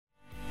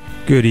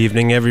Good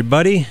evening,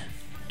 everybody.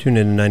 Tune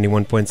in to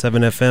 91.7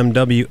 FM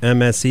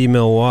WMSE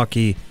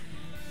Milwaukee.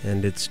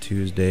 And it's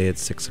Tuesday at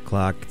 6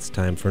 o'clock. It's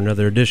time for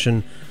another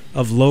edition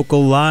of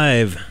Local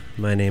Live.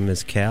 My name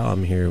is Cal.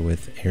 I'm here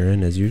with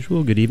Aaron, as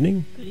usual. Good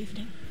evening. Good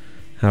evening.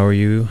 How are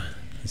you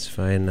this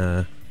fine,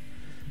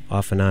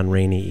 off and on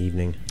rainy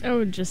evening?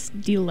 Oh,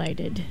 just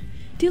delighted.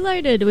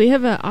 Delighted. We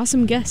have an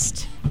awesome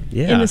guest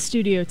in the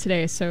studio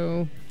today,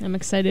 so I'm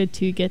excited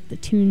to get the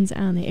tunes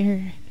on the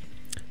air.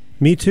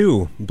 Me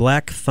too.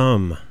 Black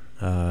Thumb.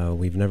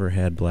 We've never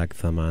had Black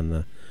Thumb on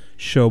the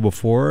show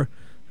before.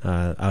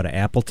 Out of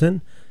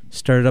Appleton.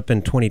 Started up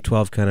in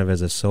 2012 kind of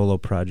as a solo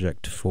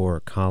project for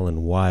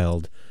Colin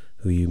Wilde,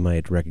 who you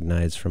might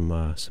recognize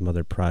from some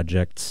other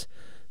projects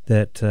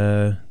that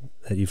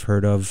you've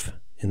heard of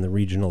in the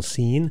regional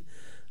scene.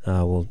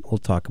 We'll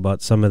talk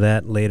about some of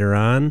that later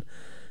on.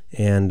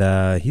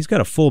 And he's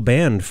got a full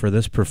band for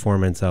this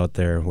performance out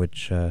there,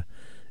 which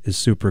is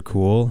super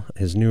cool.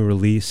 His new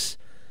release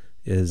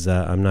is,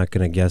 I'm not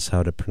going to guess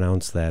how to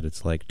pronounce that.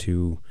 It's like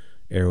two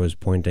arrows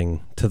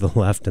pointing to the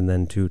left and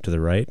then two to the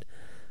right.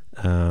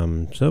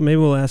 So maybe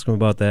we'll ask him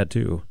about that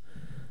too.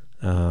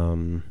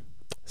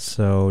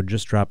 So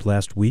just dropped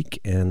last week,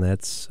 and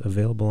that's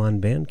available on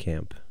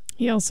Bandcamp.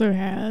 He also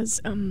has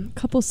a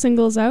couple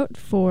singles out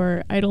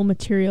for Idle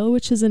Material,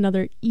 which is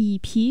another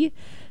EP.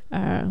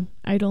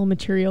 Idle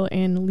Material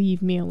and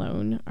Leave Me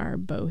Alone are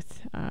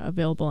both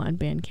available on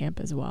Bandcamp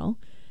as well.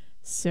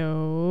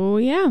 So,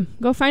 yeah,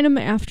 go find them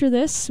after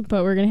this,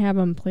 but we're going to have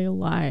them play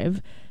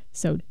live.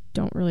 So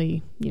don't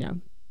really,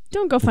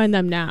 don't go find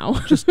them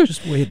now. just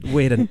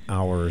wait an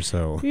hour or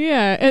so.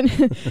 Yeah,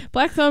 and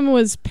Black Thumb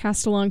was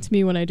passed along to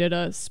me when I did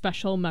a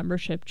special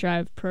membership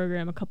drive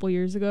program a couple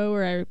years ago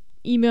where I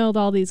emailed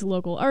all these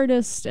local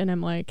artists, and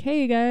I'm like,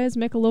 hey, guys,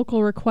 make a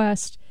local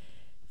request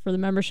for the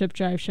membership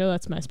drive show.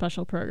 That's my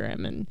special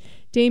program. And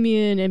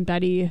Damien and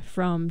Betty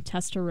from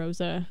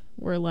Testarossa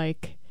were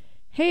like,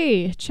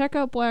 hey, check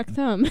out Black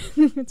Thumb.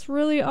 It's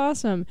really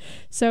awesome.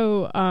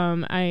 So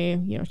I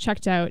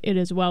checked out It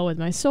Is Well With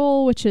My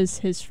Soul, which is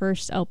his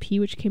first LP,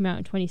 which came out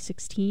in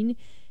 2016.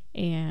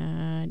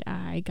 And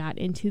I got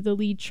into the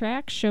lead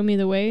track, Show Me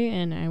the Way,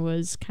 and I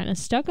was kind of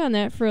stuck on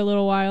that for a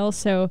little while.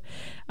 So,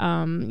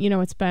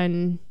 it's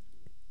been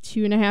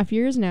 2.5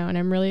 years now, and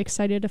I'm really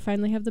excited to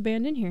finally have the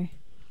band in here.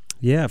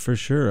 Yeah, for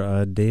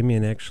sure.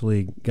 Damien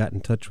actually got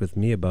in touch with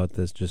me about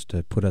this just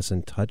to put us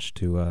in touch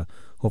to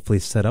hopefully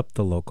set up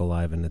the Local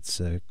Live. And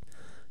it's you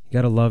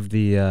got to love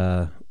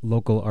the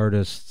local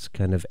artists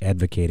kind of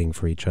advocating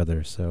for each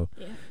other. So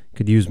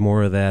could use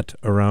more of that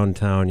around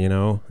town,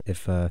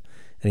 if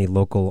any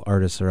local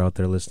artists are out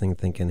there listening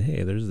thinking,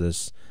 hey, there's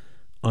this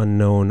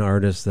unknown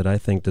artist that I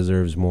think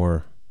deserves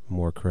more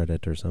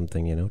credit or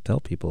something, tell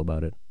people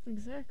about it.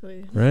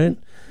 Exactly. Right?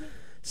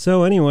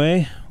 So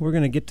anyway, we're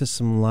going to get to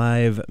some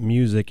live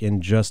music in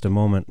just a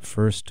moment.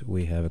 First,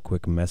 we have a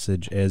quick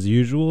message as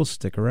usual.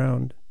 Stick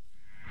around.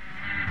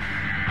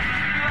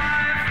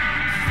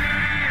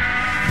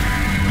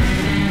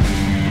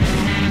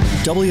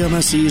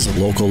 WMSE's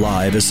Local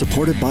Live is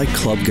supported by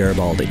Club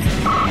Garibaldi.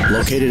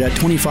 Located at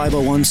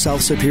 2501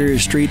 South Superior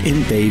Street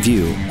in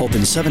Bayview.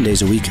 Open 7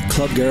 days a week,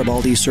 Club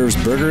Garibaldi serves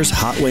burgers,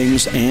 hot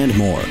wings, and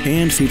more,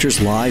 and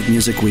features live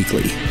music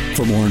weekly.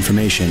 For more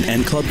information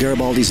and Club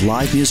Garibaldi's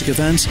live music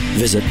events,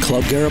 visit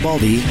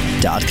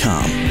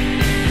clubgaribaldi.com.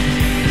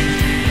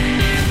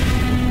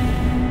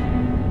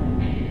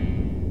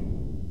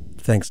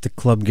 Thanks to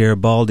Club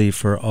Garibaldi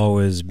for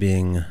always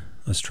being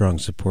a strong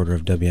supporter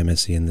of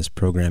WMSE in this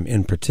program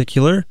in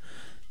particular.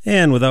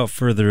 And without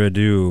further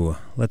ado,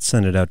 let's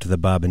send it out to the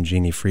Bob and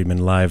Jeannie Friedman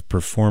Live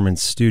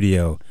Performance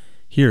Studio.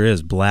 Here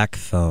is Black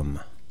Thumb.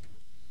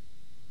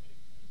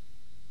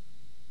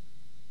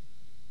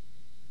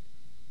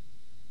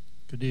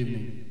 Good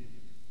evening.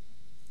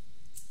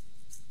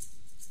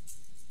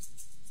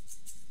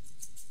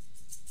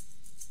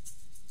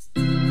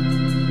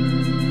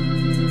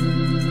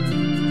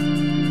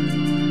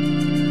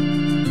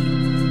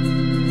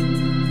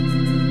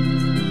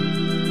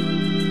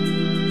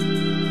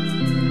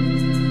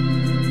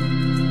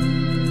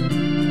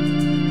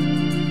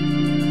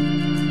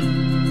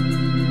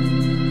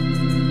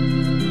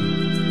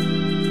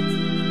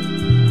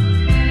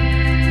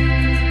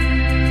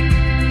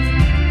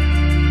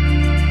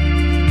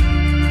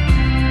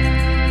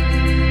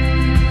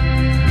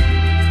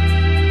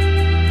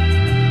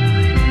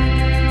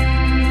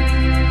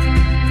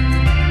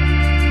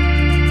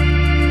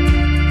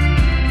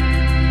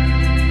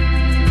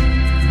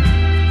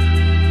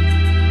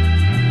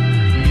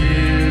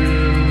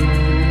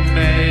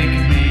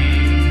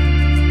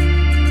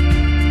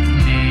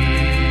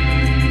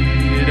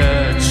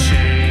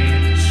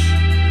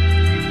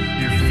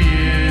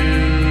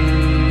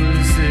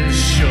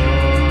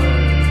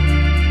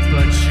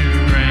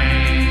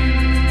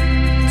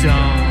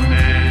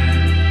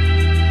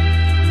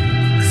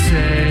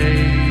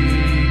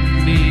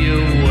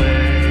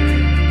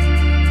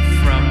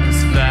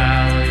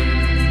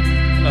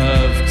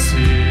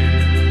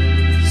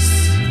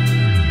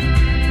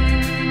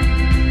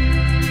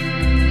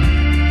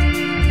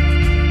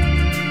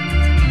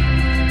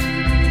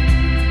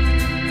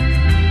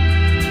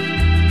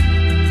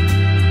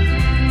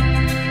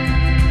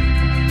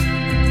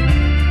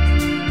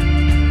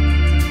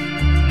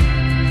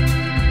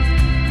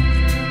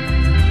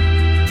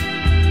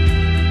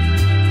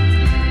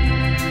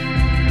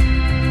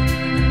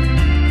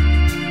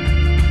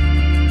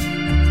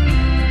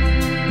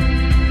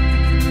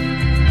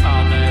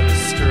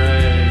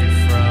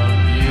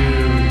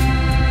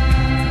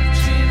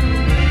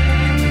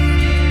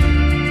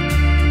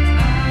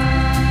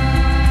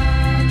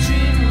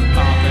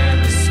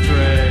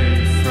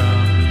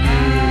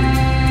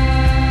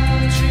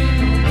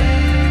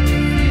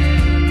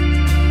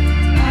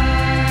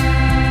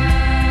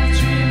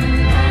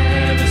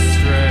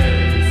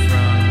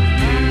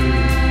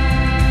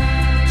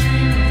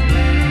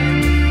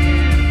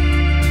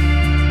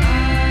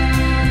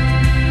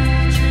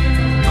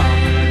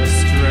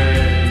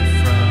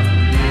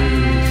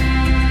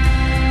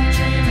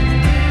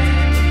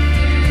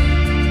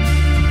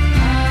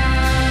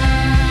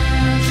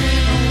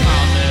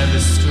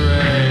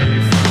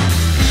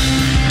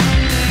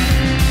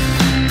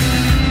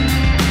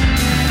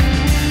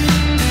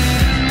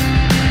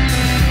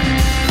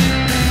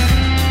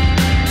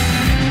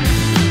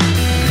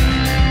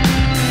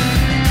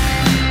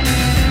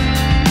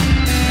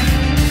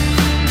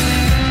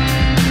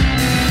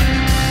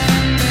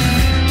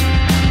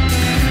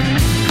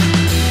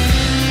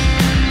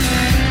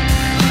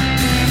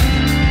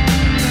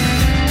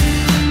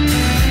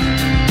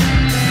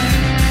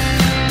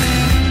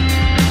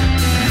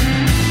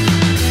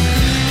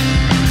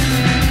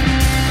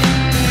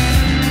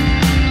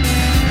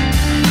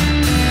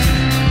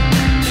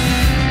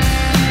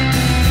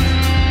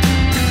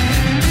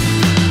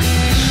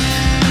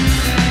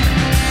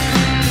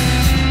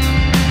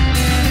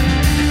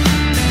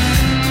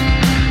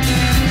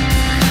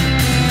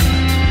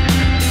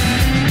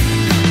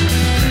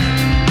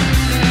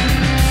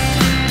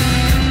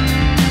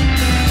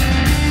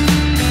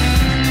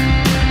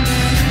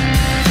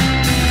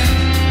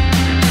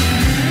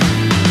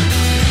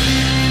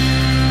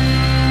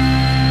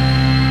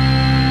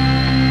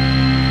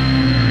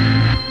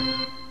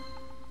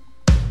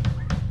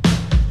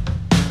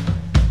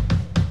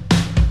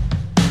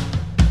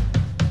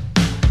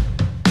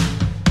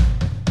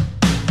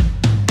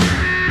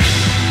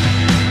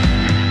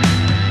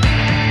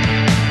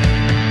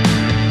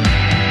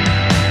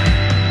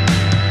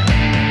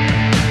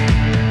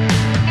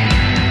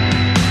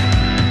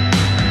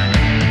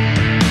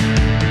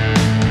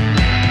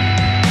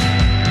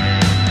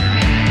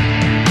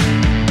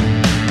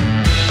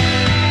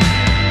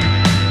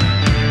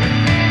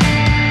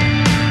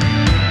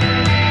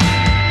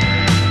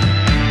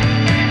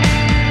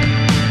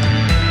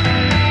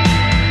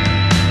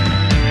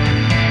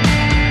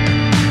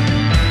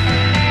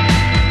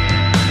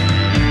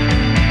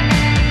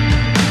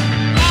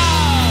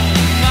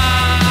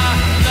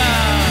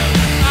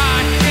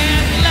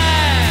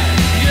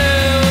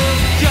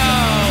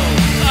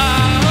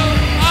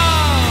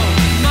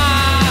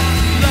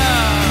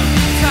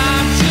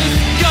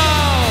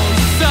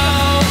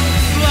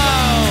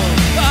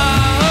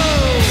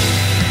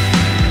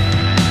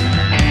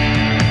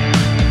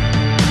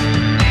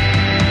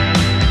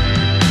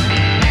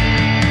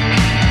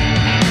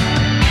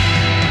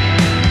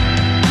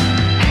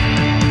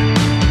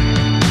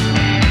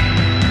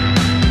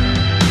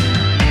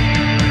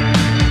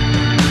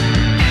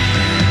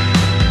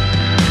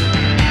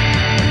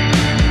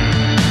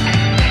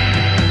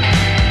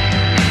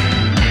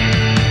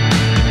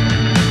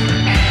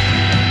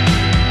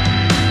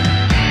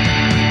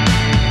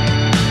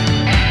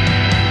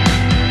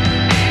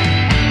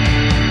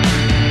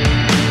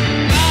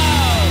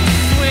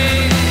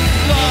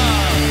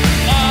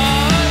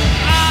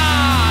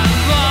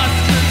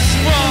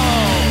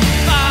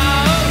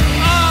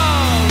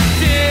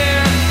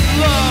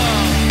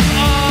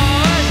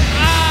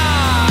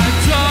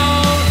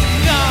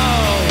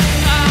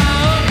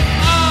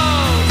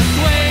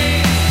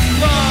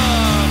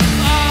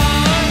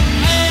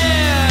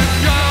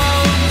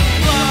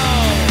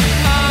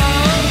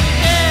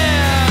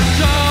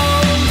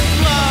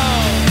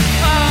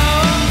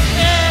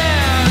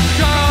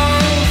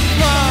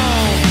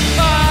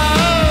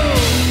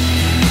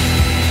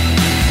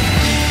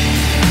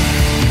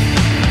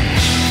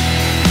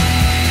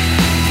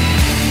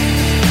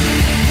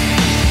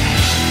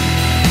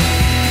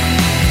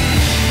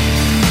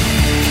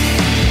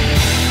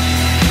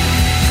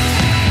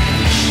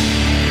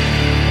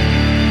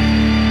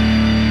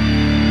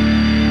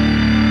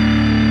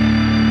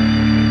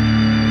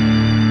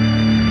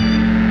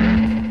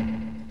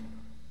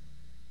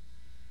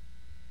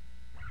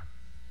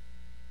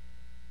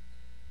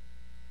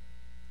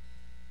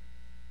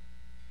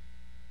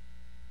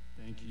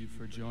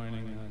 for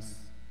joining us.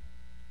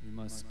 We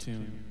must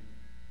tune.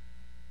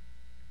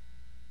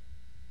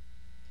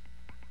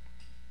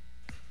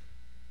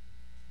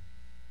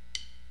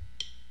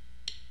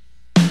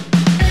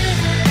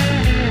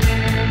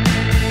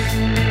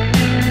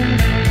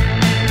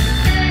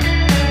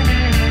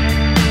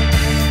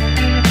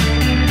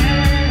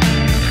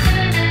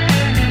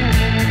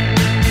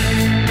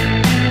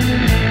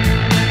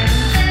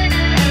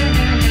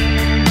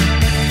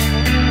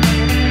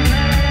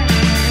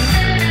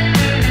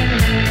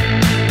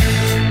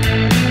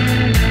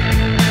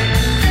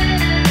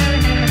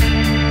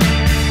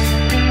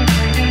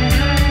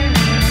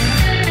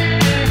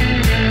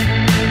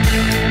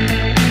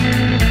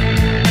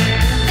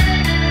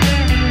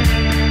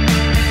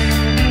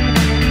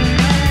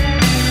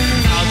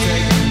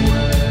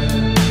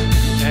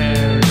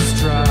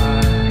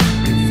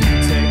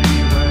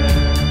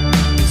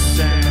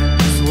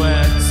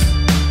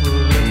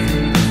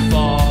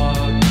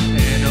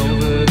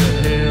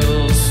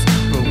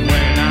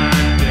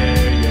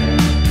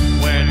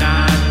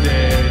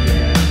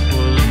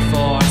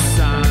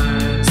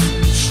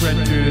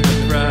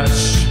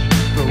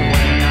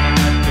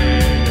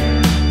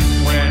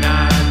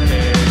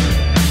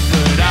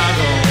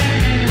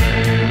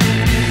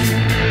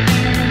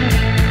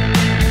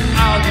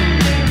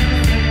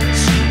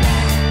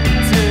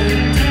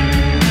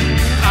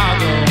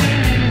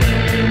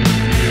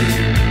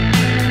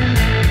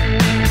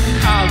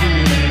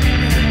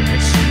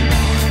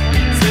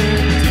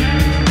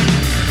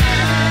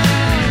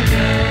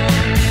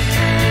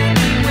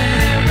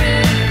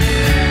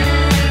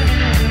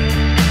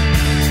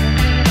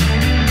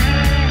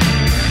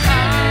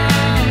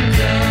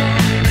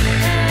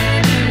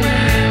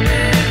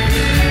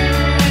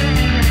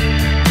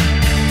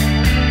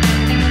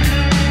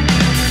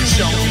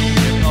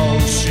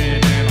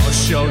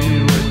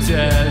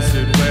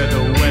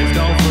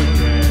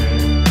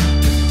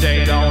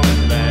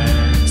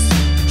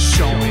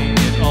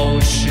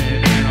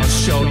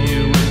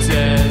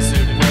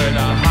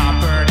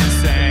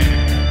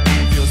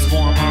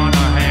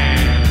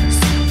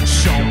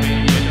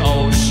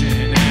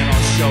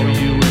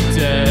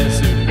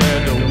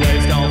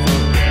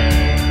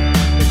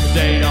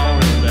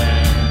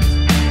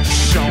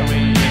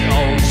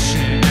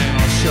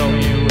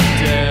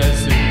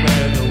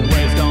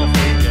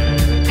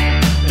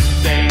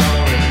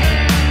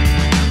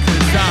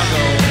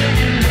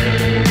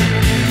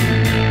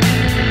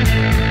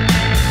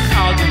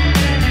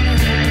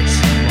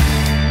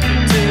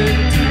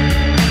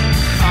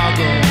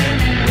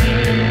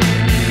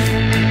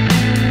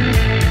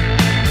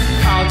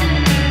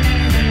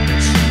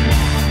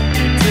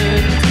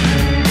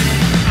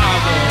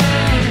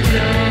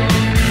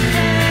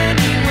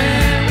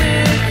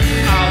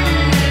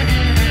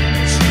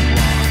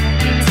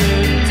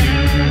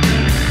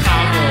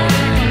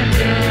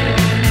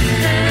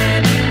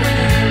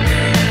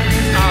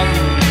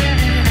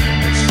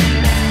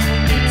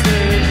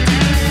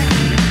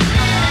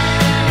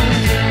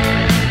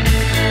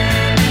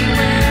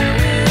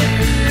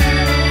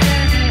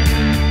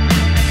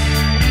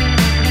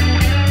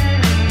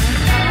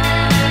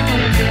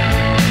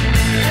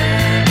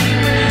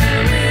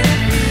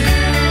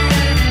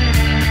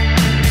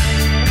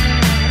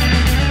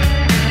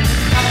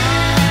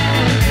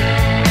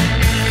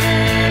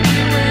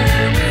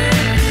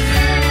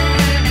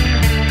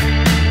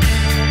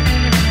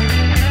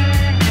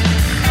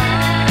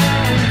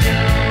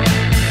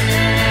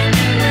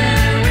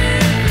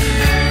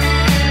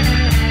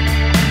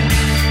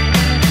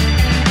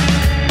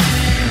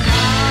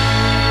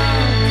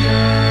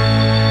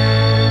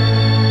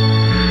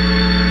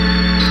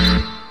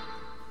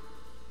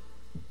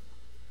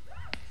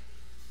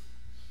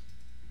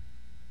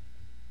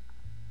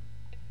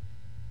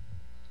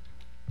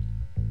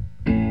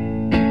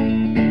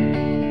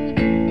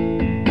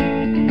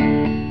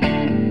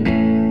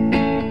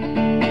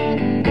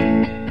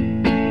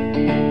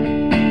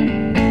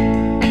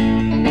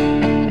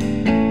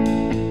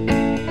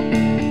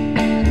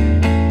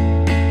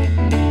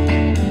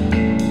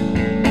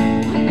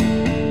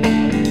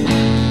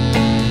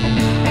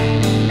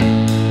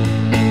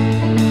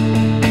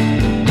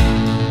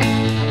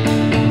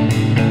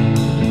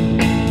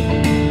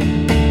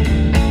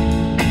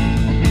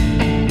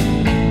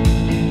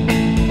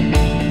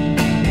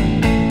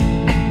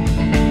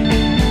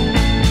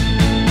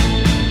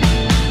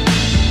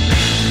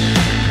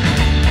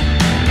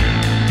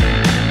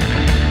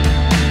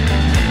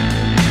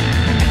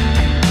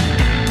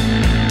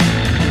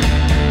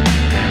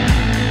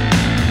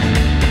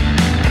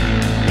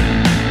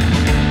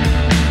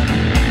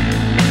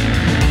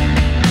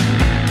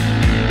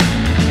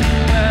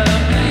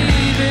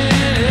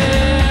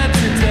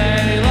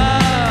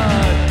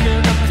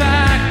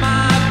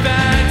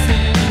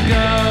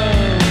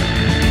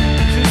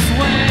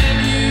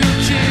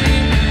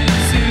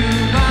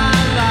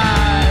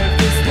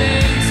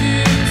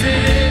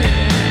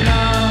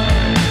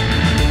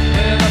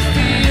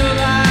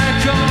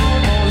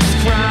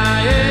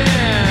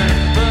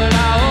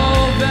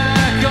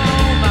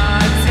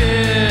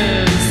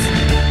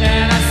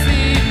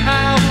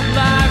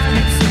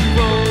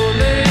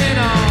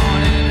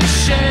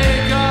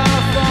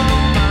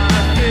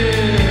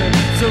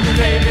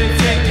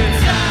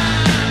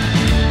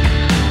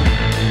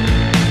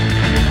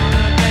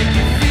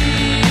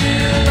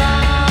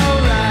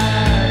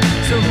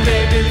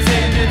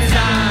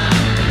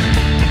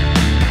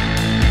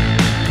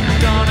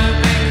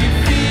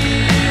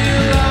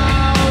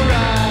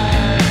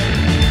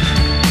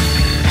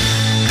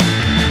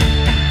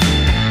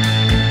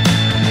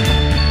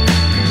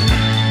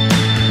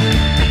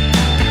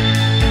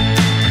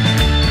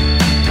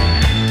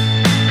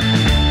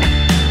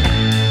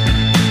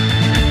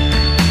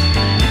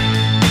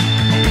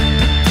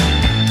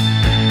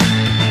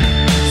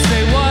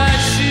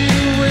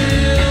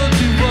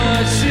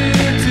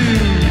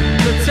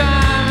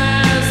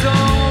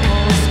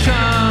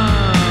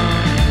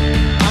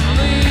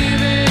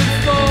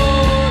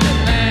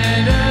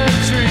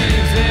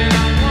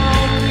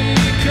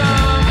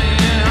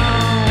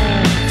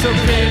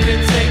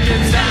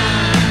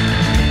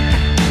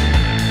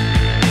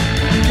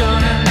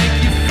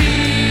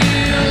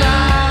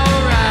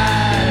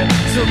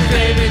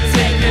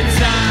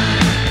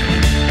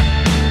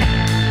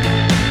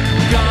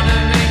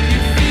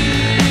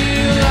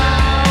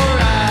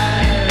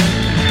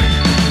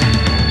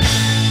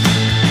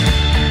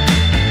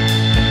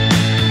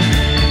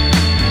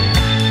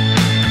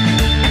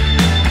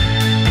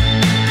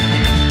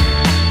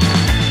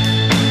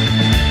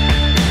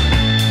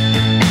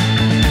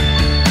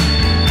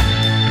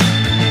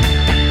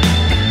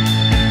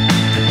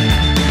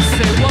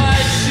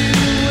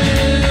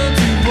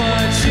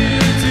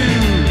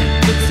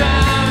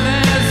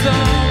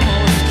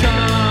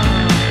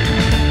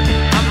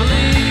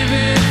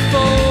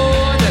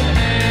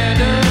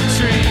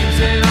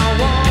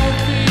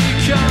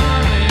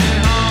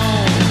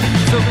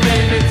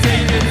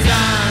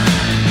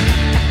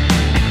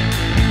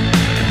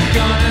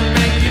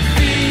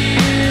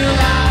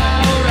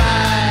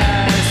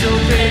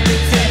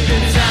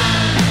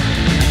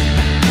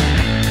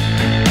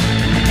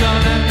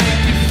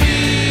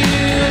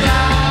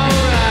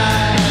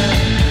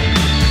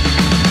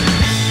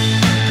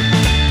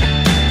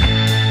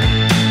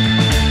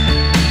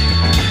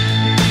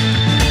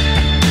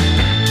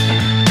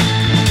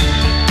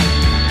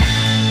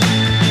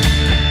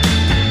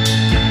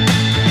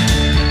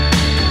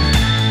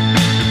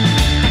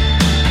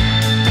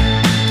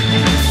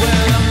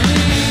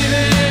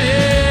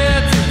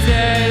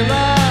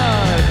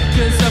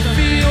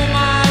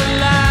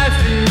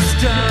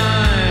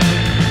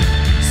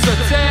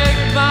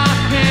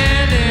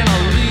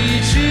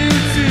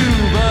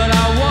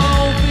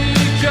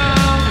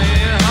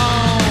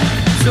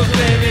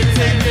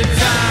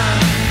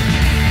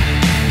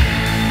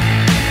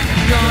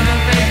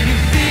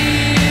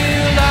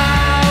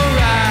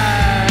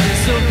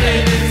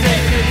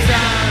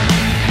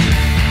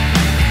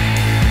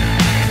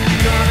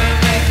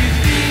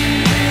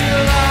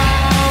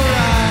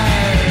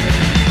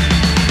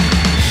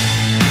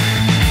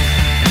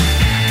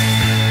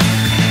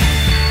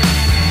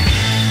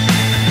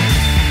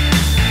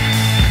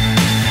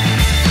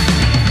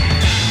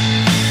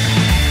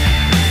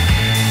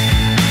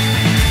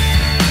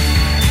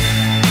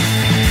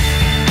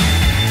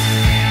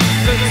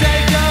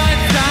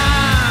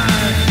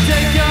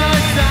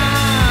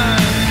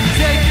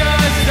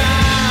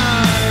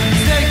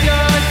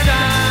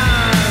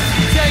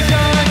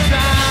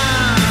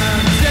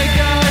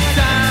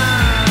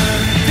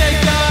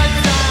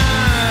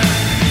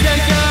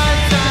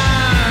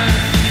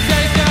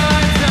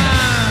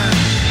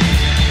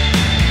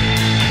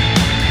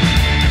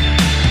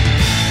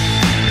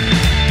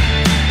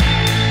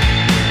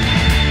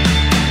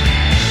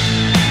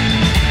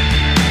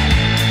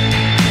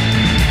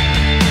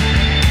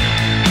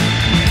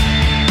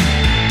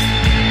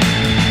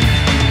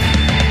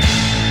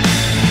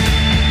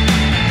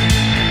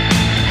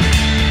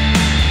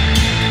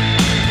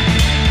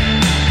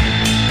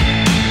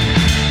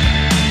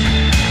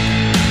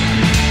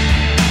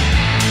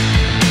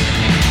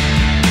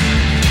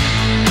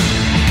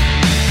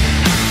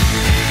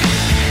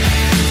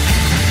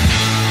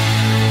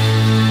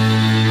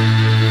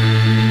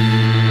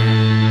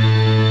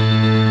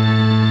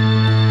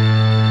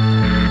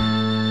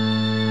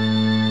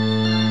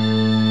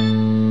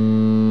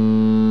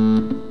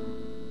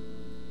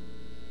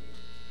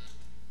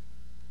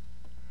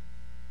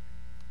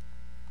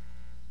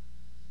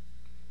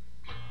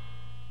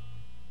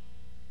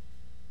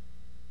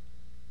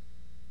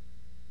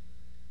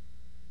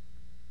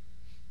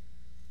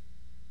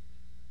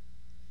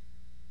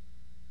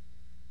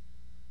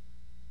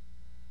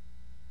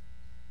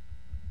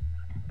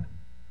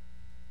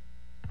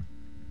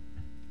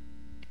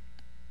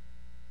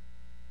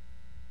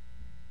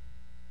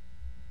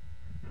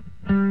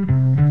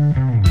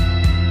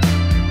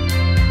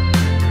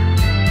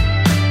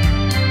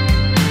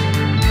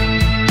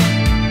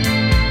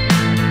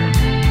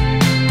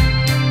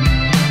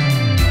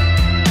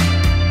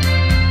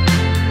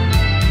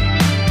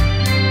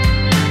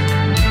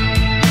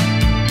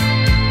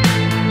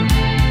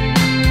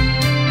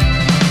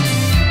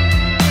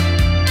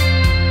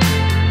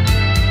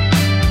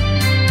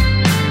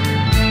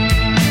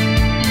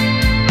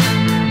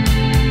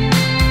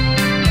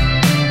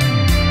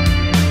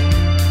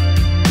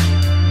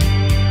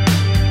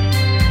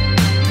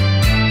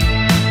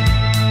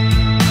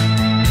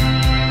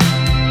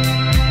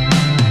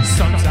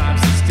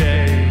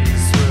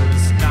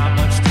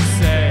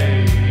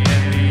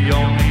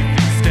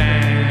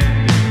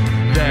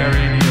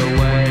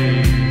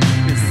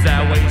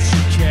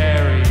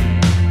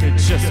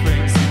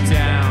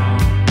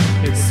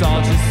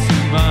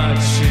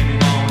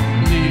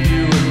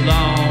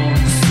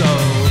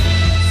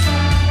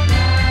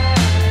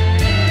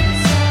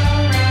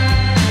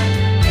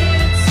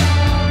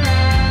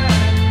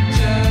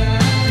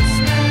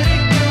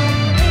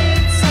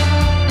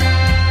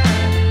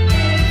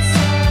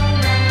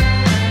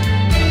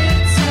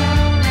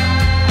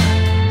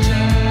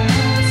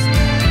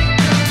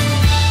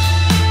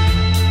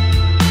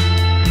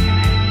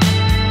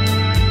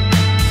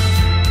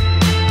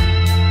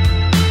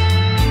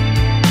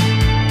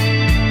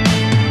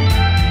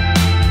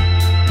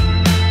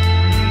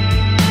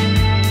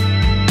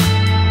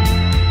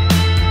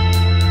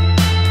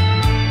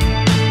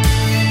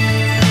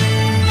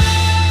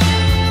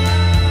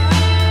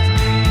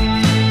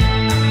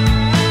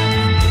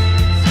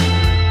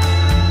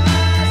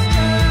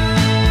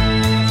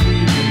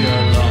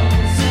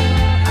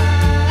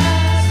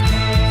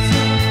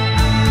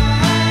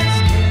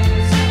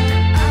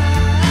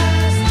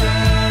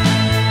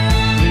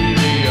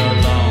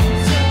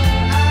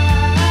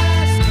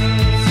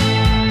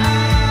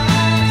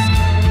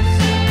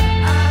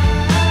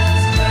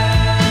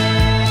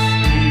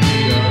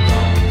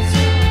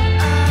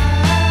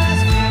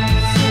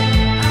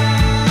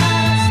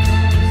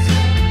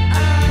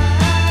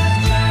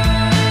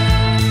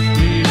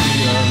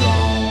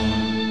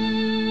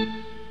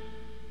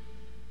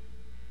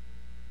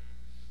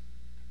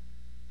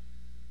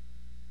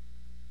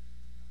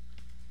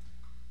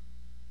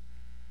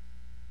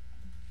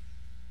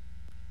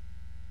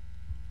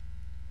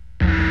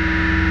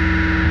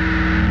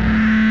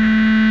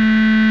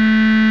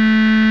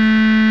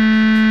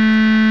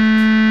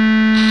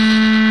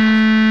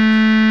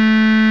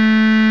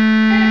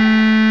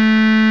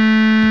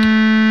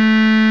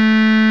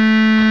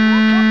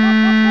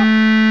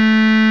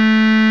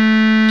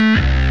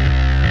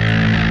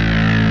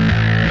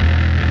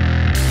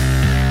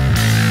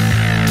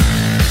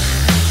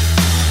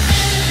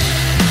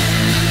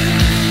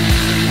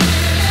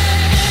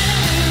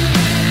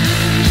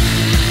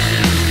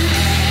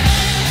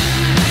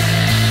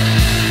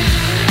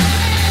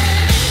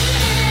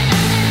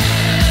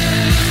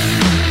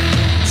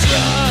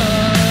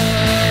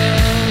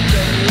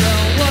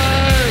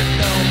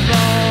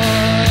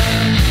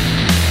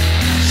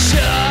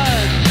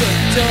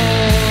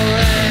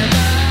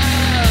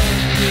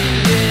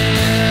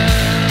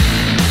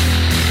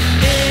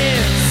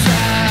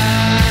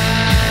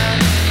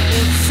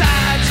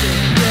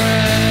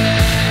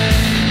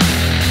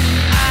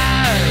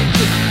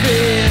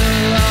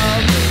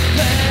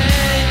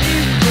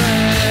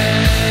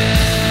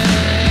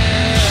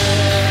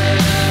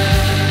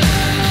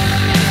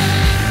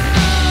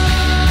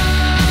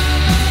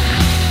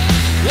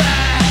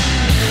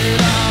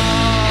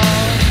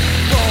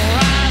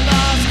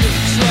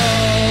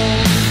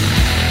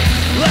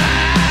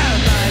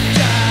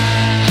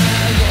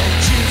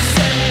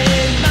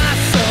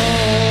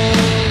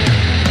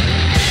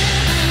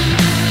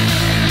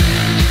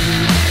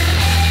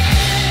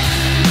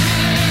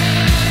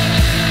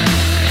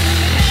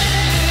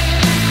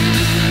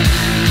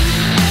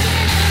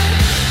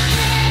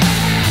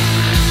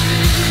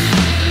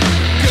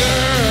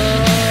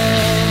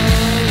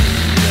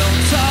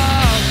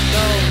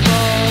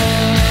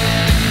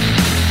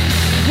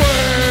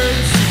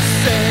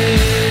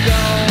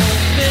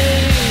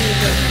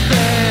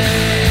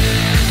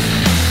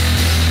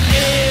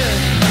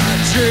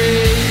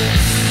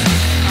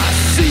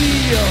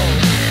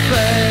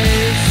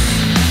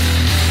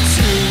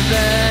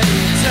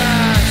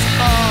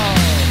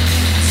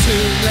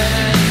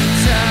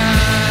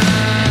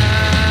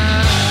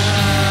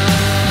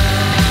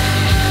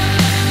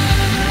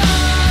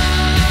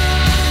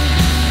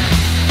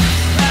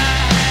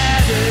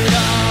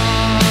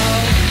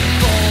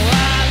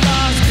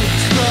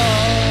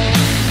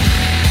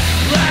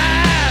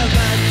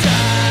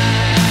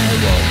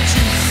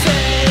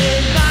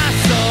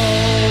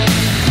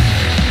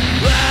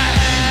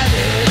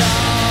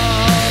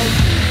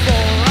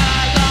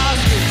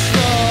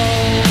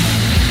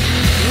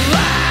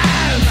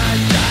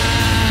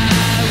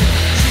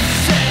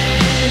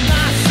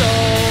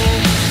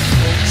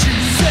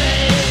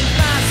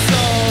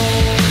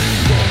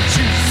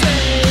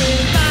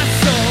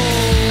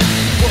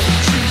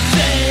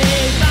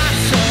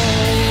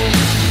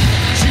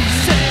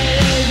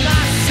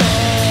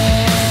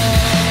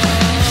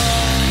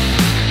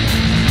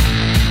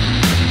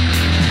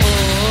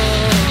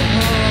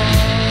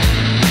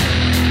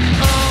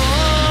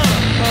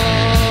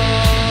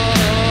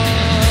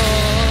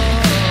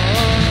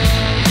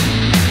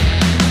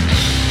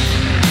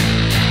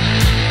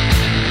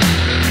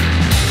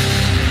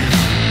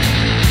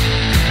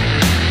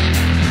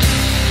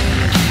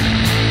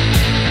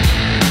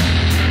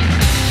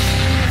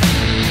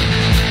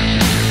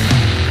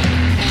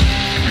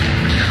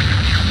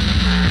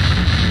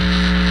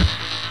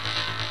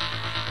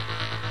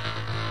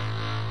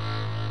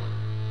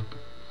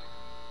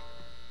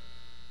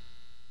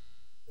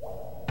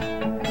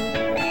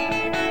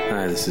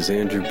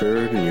 Andrew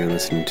Bird, and you're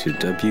listening to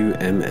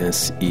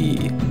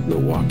WMSE,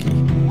 Milwaukee.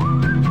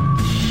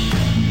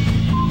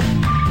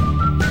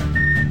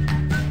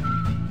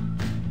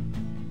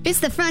 It's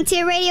the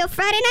Frontier Radio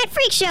Friday Night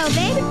Freak Show,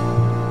 baby.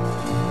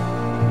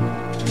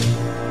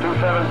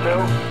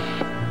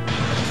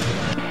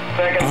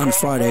 272. On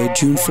Friday,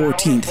 June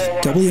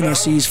 14th,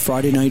 WMSE's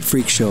Friday Night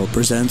Freak Show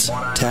presents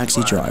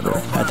Taxi Driver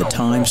at the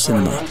Time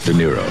Cinema. De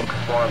Niro.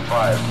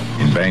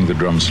 In Bang the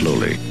Drum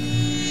Slowly,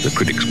 the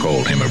critics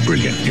called him a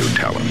brilliant new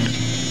talent.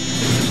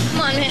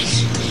 Come on, man.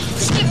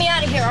 Just get me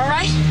out of here, all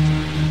right?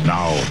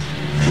 Now,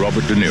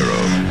 Robert De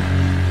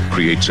Niro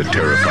creates a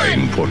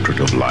terrifying portrait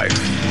of life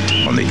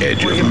on the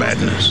edge of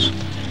madness.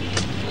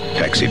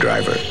 Taxi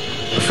Driver,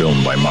 a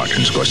film by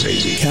Martin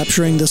Scorsese.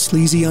 Capturing the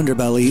sleazy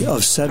underbelly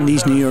of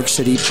 70s New York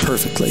City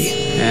perfectly.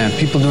 Yeah,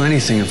 people do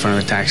anything in front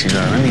of a taxi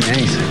driver. I mean,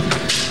 anything.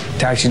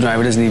 Taxi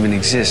driver doesn't even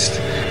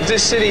exist.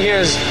 This city here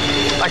is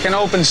like an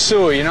open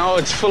sewer, you know?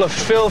 It's full of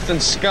filth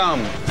and scum.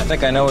 I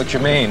think I know what you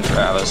mean,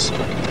 Travis.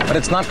 But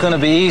it's not going to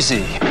be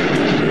easy.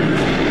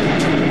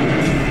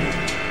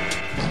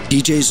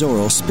 DJ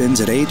Zorro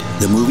spins at 8.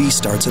 The movie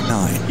starts at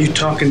 9. You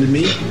talking to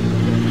me?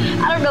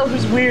 I don't know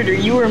who's weirder,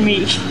 you or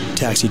me.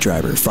 Taxi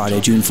Driver, Friday,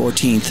 June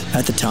 14th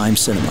at the Time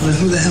Cinema. Well,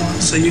 who the hell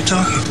else are you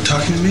talking?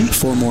 Talking to me?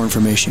 For more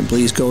information,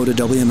 please go to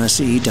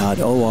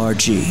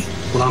WMSE.org.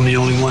 Well, I'm the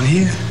only one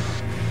here.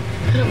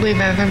 I don't believe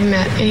I've ever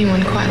met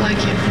anyone quite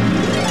like you.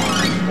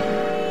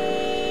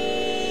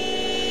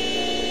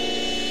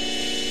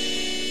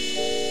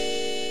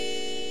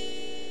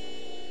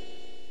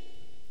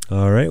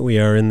 All right, we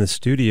are in the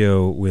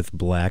studio with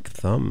Black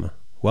Thumb.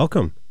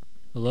 Welcome.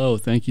 Hello,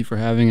 thank you for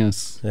having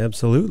us.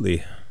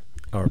 Absolutely.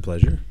 Our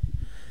pleasure.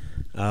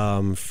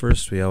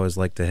 First, we always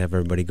like to have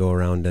everybody go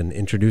around and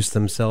introduce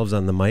themselves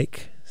on the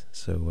mic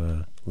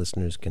so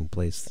listeners can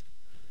place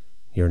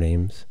your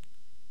names.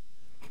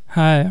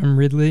 Hi, I'm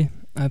Ridley.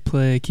 I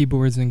play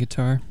keyboards and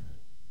guitar.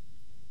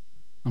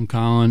 I'm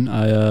Colin.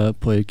 I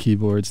play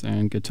keyboards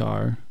and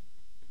guitar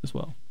as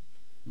well.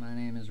 My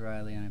name is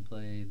Riley, and I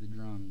play the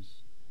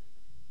drums.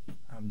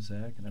 I'm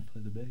Zach, and I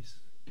play the bass.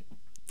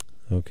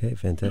 Okay,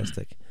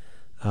 fantastic.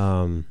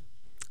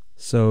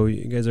 So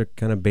you guys are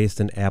kind of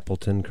based in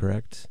Appleton,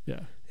 correct?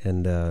 Yeah.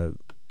 And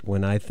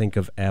when I think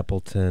of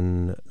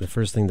Appleton, the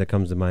first thing that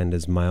comes to mind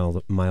is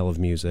Mile of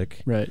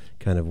Music. Right.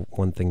 Kind of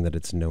one thing that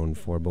it's known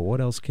for. But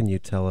what else can you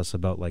tell us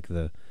about like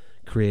the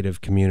creative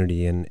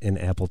community in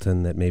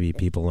Appleton that maybe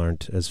people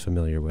aren't as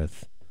familiar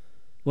with?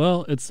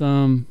 Well, it's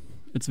a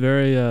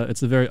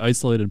very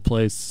isolated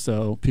place,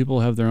 so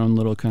people have their own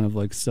little kind of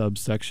like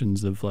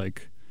subsections of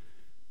like,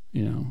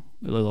 you know,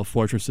 little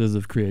fortresses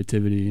of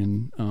creativity,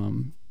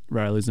 and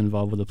Riley's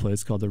involved with a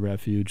place called The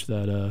Refuge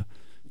that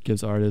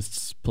gives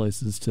artists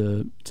places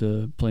to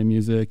play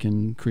music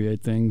and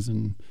create things.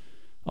 And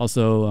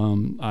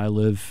also I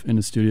live in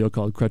a studio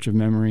called Crutch of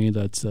Memory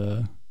that's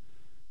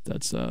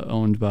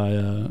owned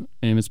by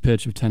Amos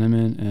Pitch of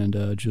Tenement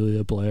and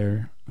Julia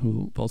Blair,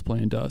 who both play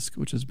in Dusk,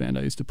 which is a band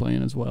I used to play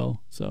in as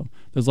well. So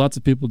there's lots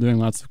of people doing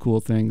lots of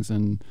cool things,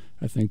 and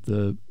I think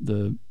the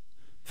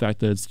fact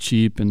that it's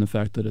cheap and the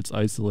fact that it's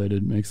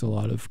isolated makes a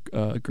lot of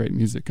great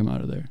music come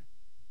out of there.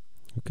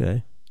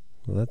 Okay.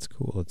 Well, that's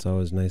cool. It's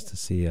always nice to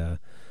see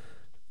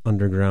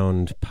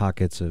underground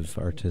pockets of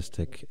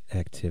artistic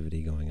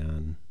activity going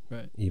on,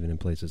 right? Even in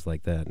places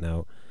like that.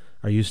 Now,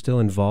 are you still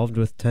involved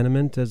with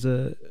Tenement as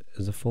a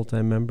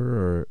full-time member,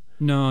 or?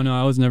 No,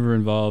 I was never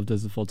involved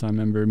as a full-time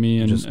member. Me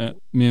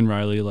and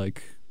Riley,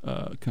 like,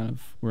 kind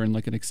of, we're in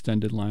like an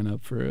extended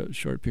lineup for a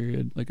short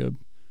period,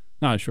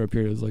 not a short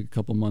period. It was like a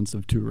couple months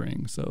of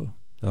touring. So.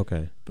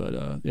 Okay.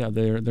 But yeah,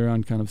 they're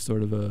on kind of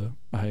sort of a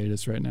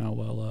hiatus right now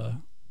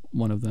while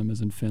one of them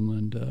is in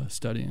Finland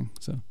studying.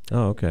 So.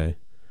 Oh, okay.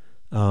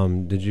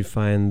 Did you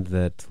find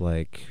that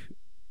like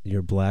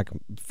your Black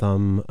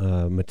Thumb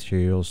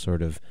material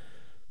sort of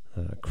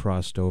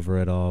crossed over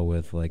at all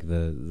with like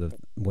the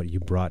what you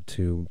brought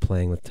to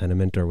playing with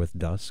Tenement or with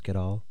Dusk at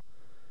all?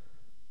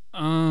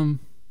 Not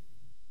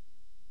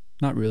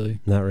really.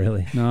 Not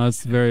really. No,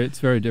 it's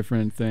very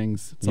different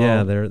things.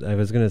 I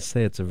was gonna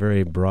say it's a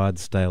very broad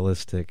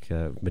stylistic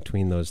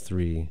between those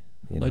three.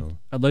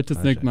 I'd like to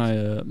think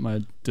my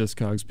my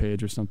Discogs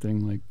page or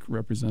something like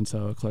represents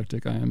how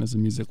eclectic I am as a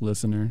music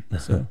listener.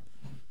 So.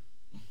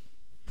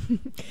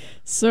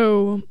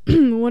 So,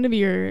 one of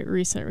your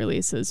recent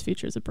releases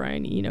features a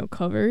Brian Eno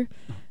cover,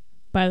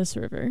 By This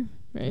River,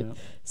 right? Yeah.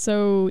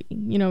 So,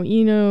 you know,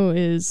 Eno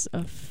is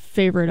a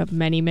favorite of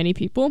many, many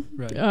people.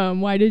 Right.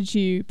 Why did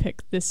you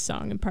pick this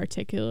song in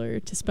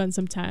particular to spend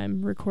some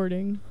time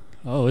recording?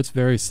 Oh, it's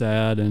very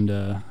sad, and,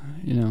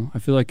 you know, I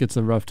feel like it's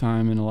a rough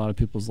time in a lot of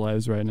people's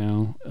lives right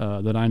now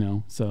that I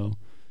know. So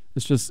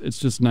it's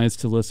just nice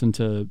to listen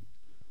to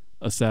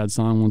a sad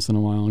song once in a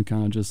while and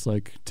kind of just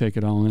like take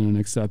it all in and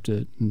accept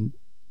it. And,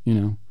 you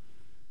know,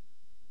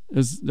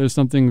 there's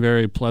something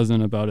very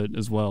pleasant about it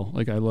as well.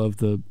 Like I love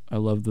the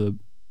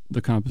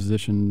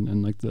composition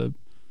and like the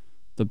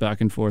back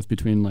and forth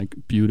between like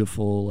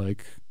beautiful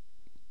like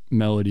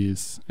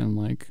melodies and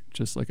like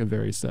just like a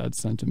very sad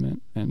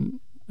sentiment.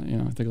 And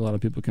I think a lot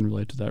of people can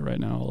relate to that right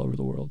now all over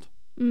the world.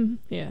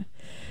 Yeah.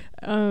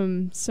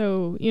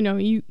 So,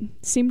 you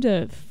seem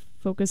to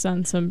focus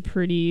on some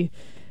pretty,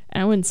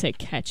 I wouldn't say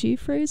catchy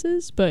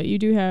phrases, but you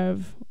do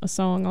have a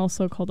song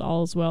also called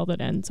All's Well That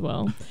Ends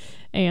Well.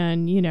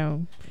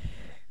 And,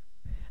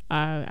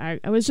 I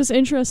was just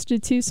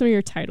interested too. Some of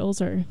your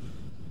titles are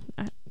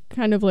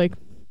kind of like,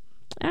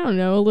 I don't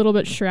know, a little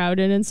bit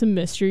shrouded in some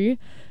mystery.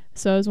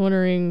 So I was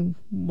wondering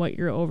what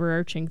your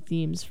overarching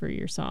themes for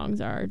your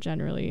songs are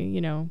generally,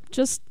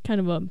 just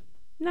kind of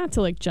not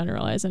to like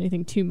generalize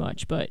anything too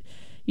much, but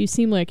you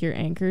seem like you're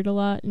anchored a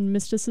lot in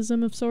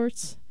mysticism of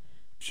sorts.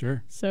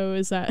 Sure. So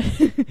is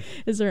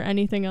there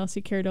anything else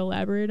you care to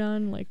elaborate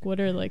on? Like, what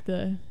are like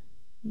the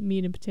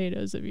meat and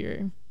potatoes of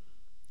your,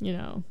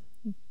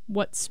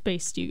 what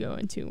space do you go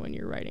into when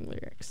you're writing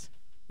lyrics?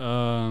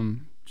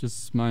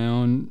 Just my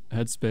own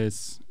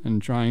headspace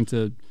and trying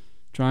to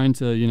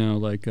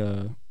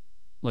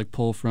like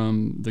pull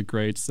from the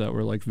greats that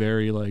were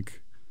very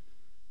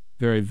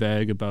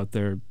vague about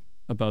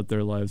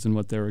their lives and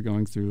what they were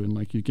going through. And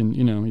like, you can,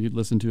 you'd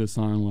listen to a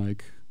song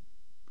like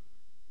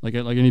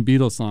any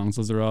Beatles songs,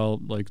 those are all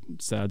like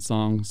sad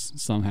songs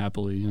sung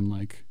happily, and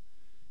like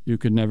you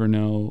would never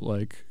know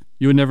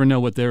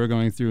what they were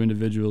going through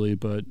individually,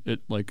 but it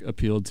like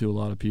appealed to a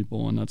lot of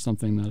people. And that's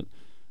something that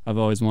I've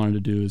always wanted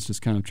to do, is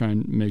just kind of try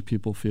and make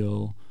people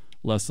feel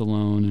less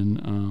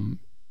alone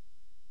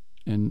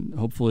and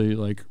hopefully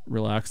like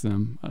relax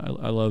them.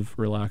 I love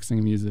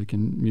relaxing music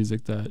and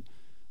music that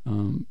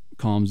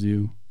calms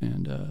you,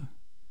 and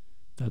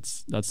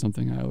that's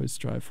something I always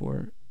strive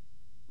for,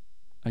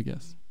 I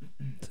guess.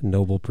 It's a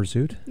noble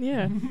pursuit.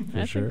 Yeah,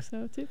 I sure. think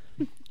so too.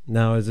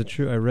 Now, is it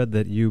true? I read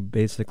that you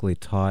basically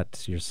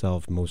taught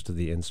yourself most of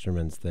the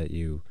instruments that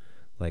you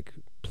like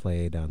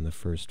played on the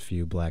first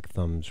few Black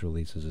Thumbs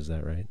releases. Is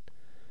that right?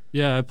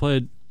 Yeah, I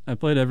played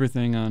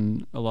everything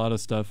on a lot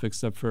of stuff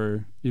except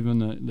for even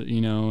the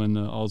Eno and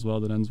the All's Well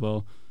That Ends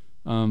Well.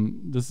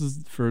 This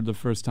is for the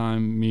first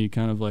time me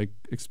kind of like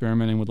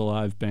experimenting with a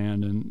live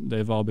band, and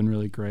they've all been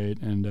really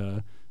great.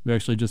 And we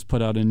actually just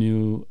put out a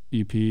new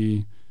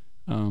EP,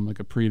 like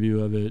a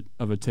preview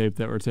of a tape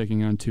that we're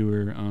taking on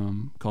tour,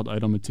 called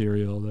Idle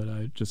Material, that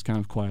I just kind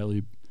of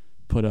quietly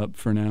put up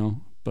for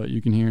now. But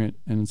you can hear it,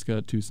 and it's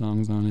got 2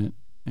 songs on it,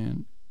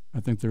 and I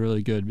think they're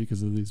really good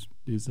because of these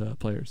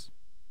players.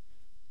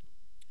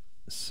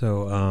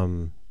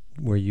 So,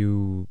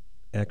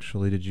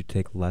 did you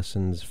take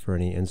lessons for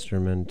any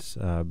instrument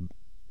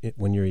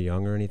when you were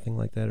young or anything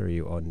like that, or are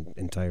you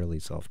entirely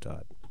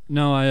self-taught?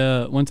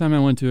 No, one time I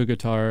went to a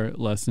guitar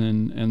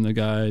lesson, and the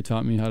guy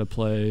taught me how to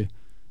play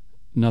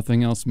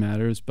Nothing Else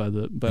Matters by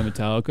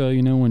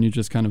Metallica, when you're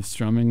just kind of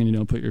strumming and you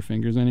don't put your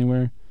fingers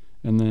anywhere.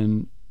 And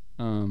then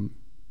I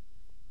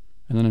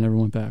never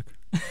went back.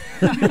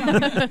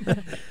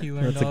 He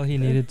learned all he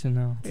needed to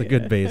know. It's a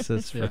good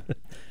basis for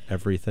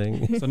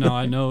everything. So no,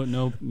 I know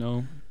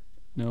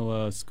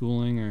no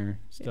schooling or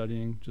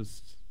studying,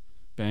 just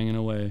banging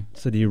away.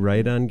 So do you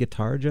write on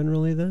guitar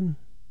generally then?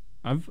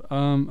 I've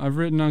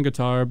written on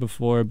guitar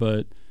before,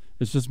 but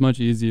it's just much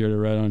easier to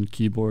write on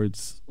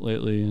keyboards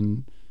lately,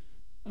 and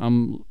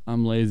I'm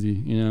lazy,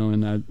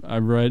 and I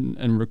write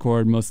and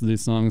record most of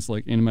these songs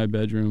like in my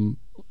bedroom,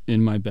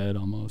 in my bed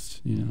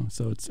almost,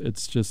 so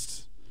it's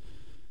just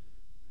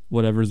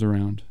whatever's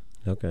around.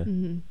 Okay.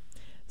 Mm-hmm.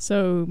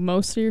 So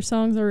most of your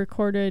songs are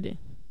recorded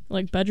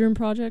like bedroom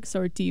projects,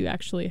 or do you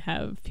actually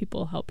have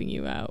people helping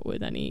you out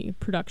with any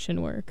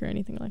production work or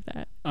anything like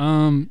that?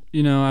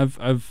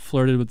 I've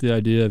flirted with the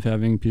idea of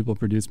having people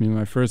produce me.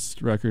 My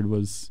first record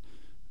was,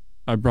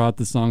 I brought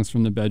the songs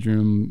from the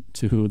bedroom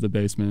to the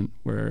basement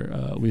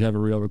where we have a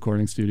real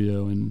recording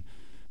studio, and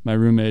my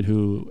roommate,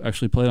 who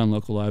actually played on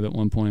Local Live at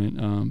one point,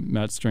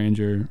 Matt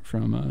Stranger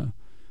from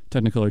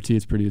Technicolor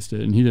Teeth, produced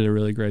it, and he did a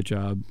really great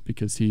job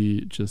because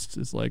he just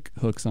is like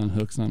hooks on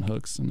hooks on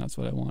hooks, and that's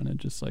what I wanted,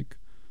 just like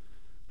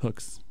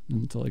hooks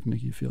to like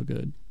make you feel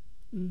good.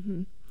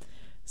 Mm-hmm.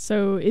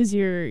 So is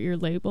your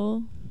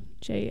label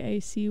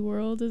JAC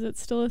World, is it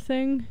still a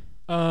thing?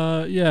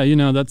 Yeah,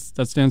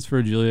 that stands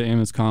for Julia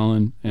Amos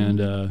Collin,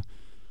 and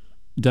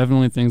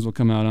definitely things will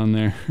come out on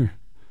there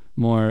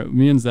more.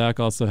 Me and Zach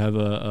also have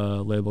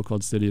a label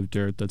called City of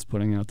Dirt that's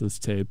putting out this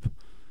tape,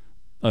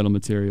 Idle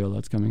Material,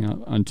 that's coming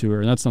out on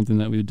tour, and that's something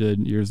that we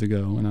did years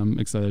ago, and I'm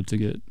excited to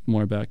get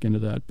more back into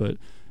that. But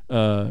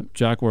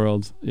Jack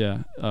World,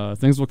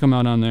 things will come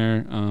out on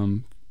there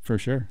for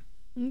sure.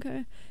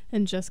 Okay.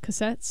 And just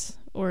cassettes,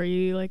 or are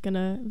you like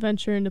gonna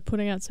venture into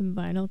putting out some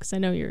vinyl? Because I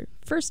know your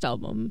first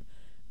album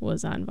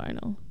was on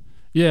vinyl.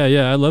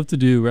 Yeah, I'd love to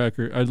do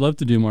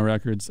more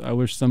records. I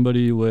wish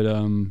somebody would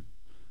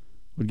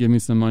give me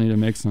some money to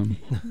make some.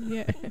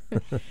 Yeah.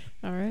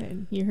 All right,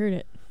 you heard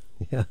it.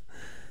 Yeah.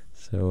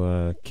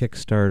 So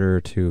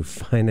Kickstarter to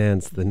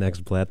finance the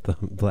next Black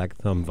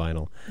Thumb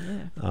vinyl.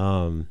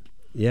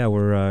 Yeah.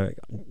 We're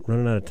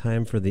running out of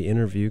time for the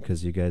interview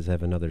because you guys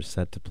have another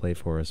set to play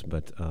for us.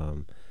 But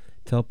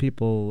tell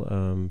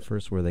people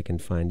first where they can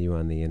find you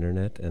on the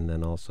internet, and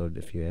then also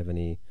if you have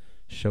any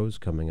shows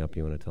coming up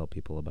you want to tell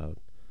people about.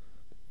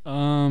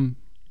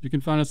 You can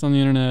find us on the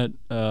internet,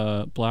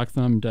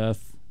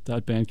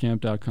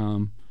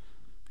 blackthumbdeath.bandcamp.com.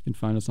 You can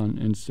find us on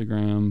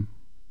Instagram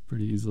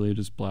pretty easily,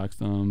 just Black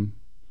Thumb.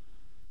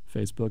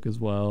 Facebook as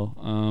well.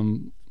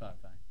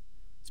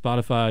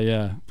 Spotify,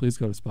 yeah. Please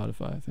go to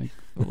Spotify, I think,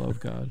 for the love of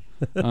God.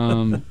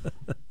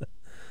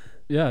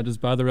 Yeah, just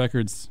buy the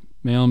records.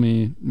 Mail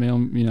me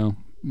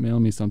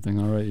something.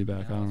 I'll write you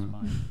back. I don't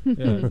know.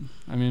 Yeah,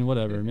 I mean,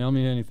 whatever. Mail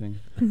me anything.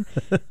 And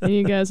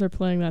you guys are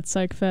playing that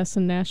Psych Fest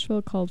in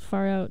Nashville called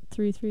Far Out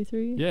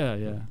 333? Yeah.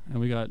 And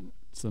we got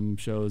some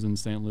shows in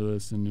St.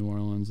 Louis and New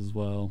Orleans as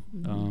well.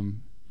 Mm-hmm.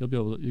 You'll be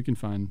able to, you can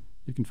find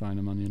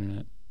them on the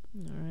internet.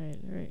 All right,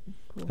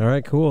 cool. All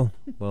right, cool.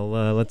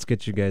 Well, let's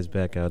get you guys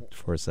back out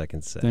for a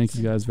second set. Thank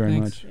you guys very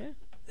much. Yeah.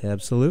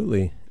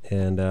 Absolutely.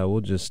 And we'll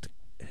just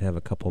have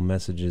a couple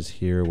messages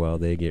here while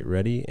they get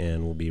ready,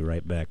 and we'll be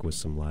right back with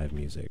some live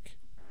music.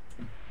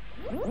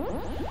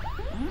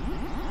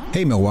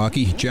 Hey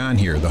Milwaukee, John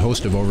here, the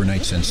host of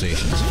Overnight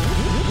Sensations.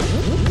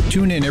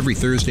 Tune in every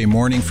Thursday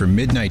morning from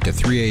midnight to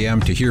 3 a.m.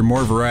 to hear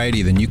more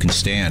variety than you can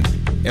stand.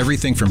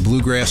 Everything from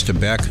bluegrass to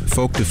Beck,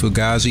 folk to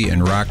Fugazi,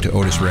 and rock to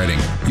Otis Redding.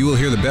 You will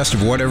hear the best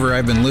of whatever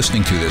I've been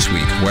listening to this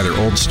week, whether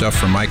old stuff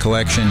from my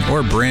collection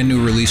or brand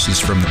new releases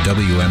from the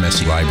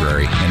WMSE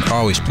library, and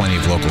always plenty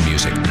of local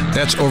music.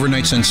 That's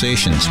Overnight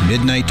Sensations,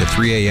 midnight to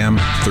 3 a.m.,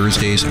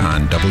 Thursdays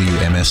on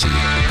WMSE.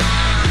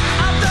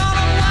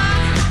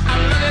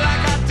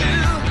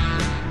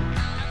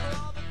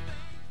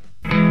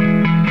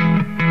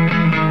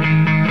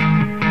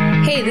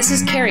 Hey, this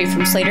is Carrie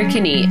from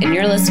Slater-Kinney, and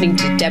you're listening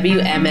to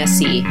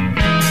WMSE.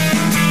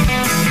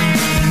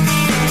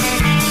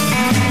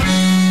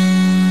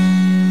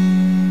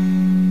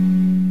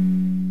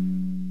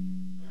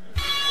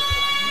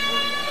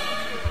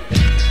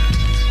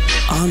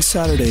 On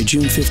Saturday,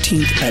 June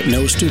 15th at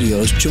No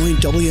Studios, join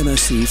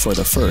WMSC for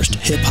the first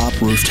Hip Hop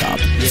Rooftop,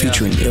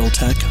 featuring Il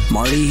Tech,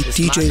 Marty,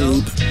 DJ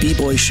Loop,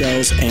 B-Boy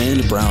Shells,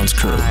 and Brown's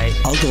Crew.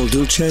 Algo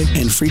Dulce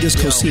and Frida's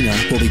Cocina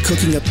will be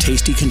cooking up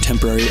tasty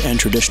contemporary and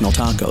traditional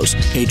tacos.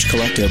 Age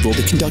Collective will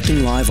be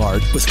conducting live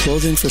art with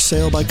clothing for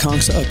sale by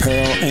Conxa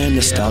Apparel and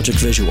nostalgic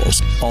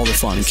visuals. All the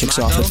fun kicks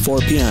off at 4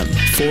 p.m.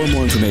 For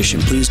more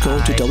information, please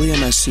go to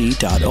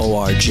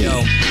WMSC.org.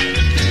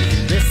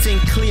 Listen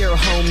clear,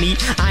 homie.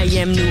 I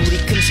am newly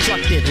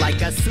constructed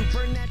like a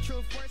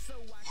supernatural force.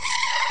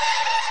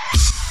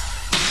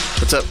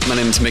 What's up? My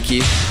name is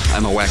Mickey.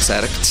 I'm a wax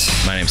addict.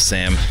 My name's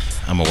Sam.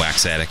 I'm a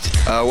wax addict.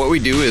 What we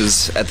do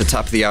is, at the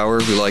top of the hour,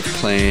 we like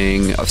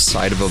playing a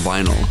side of a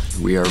vinyl.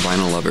 We are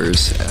vinyl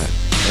lovers,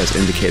 as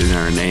indicated in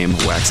our name,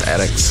 Wax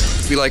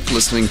Addicts. We like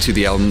listening to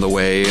the album the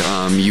way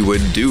you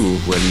would do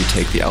when you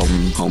take the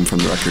album home from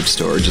the record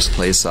store. Just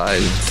play a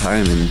side at a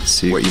time and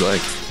see what you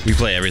like. We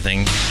play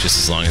everything just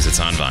as long as it's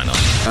on vinyl.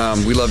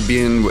 We love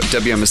being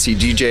WMSC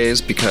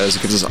DJs because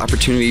it gives us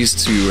opportunities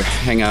to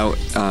hang out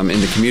in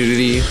the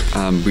community.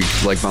 We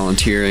like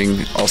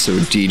volunteering, also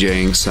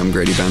DJing some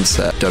great events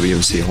that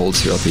WMSC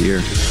holds throughout the year.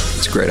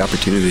 It's great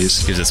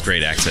opportunities. Gives us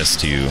great access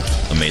to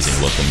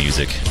amazing local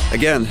music.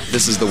 Again,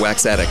 this is the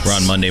Wax Addicts. We're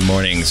on Monday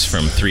mornings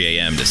from 3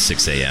 a.m. to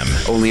 6 a.m.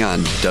 Only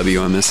on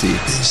WMSC.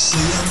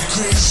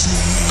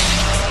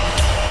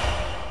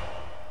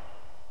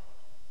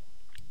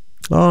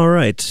 All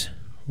right,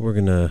 we're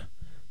going to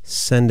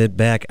send it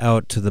back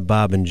out to the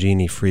Bob and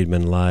Jeannie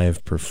Friedman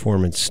Live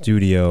Performance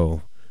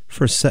Studio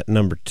for set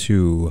number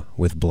 2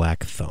 with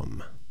Black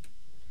Thumb.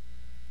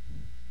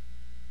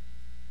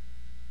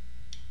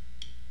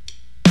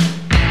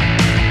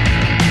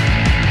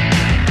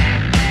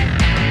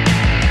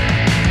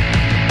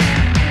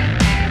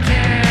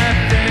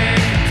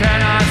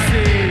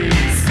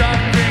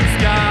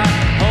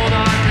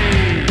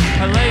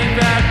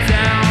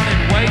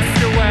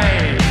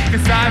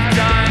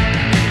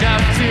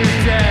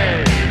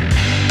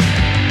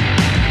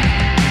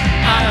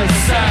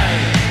 Say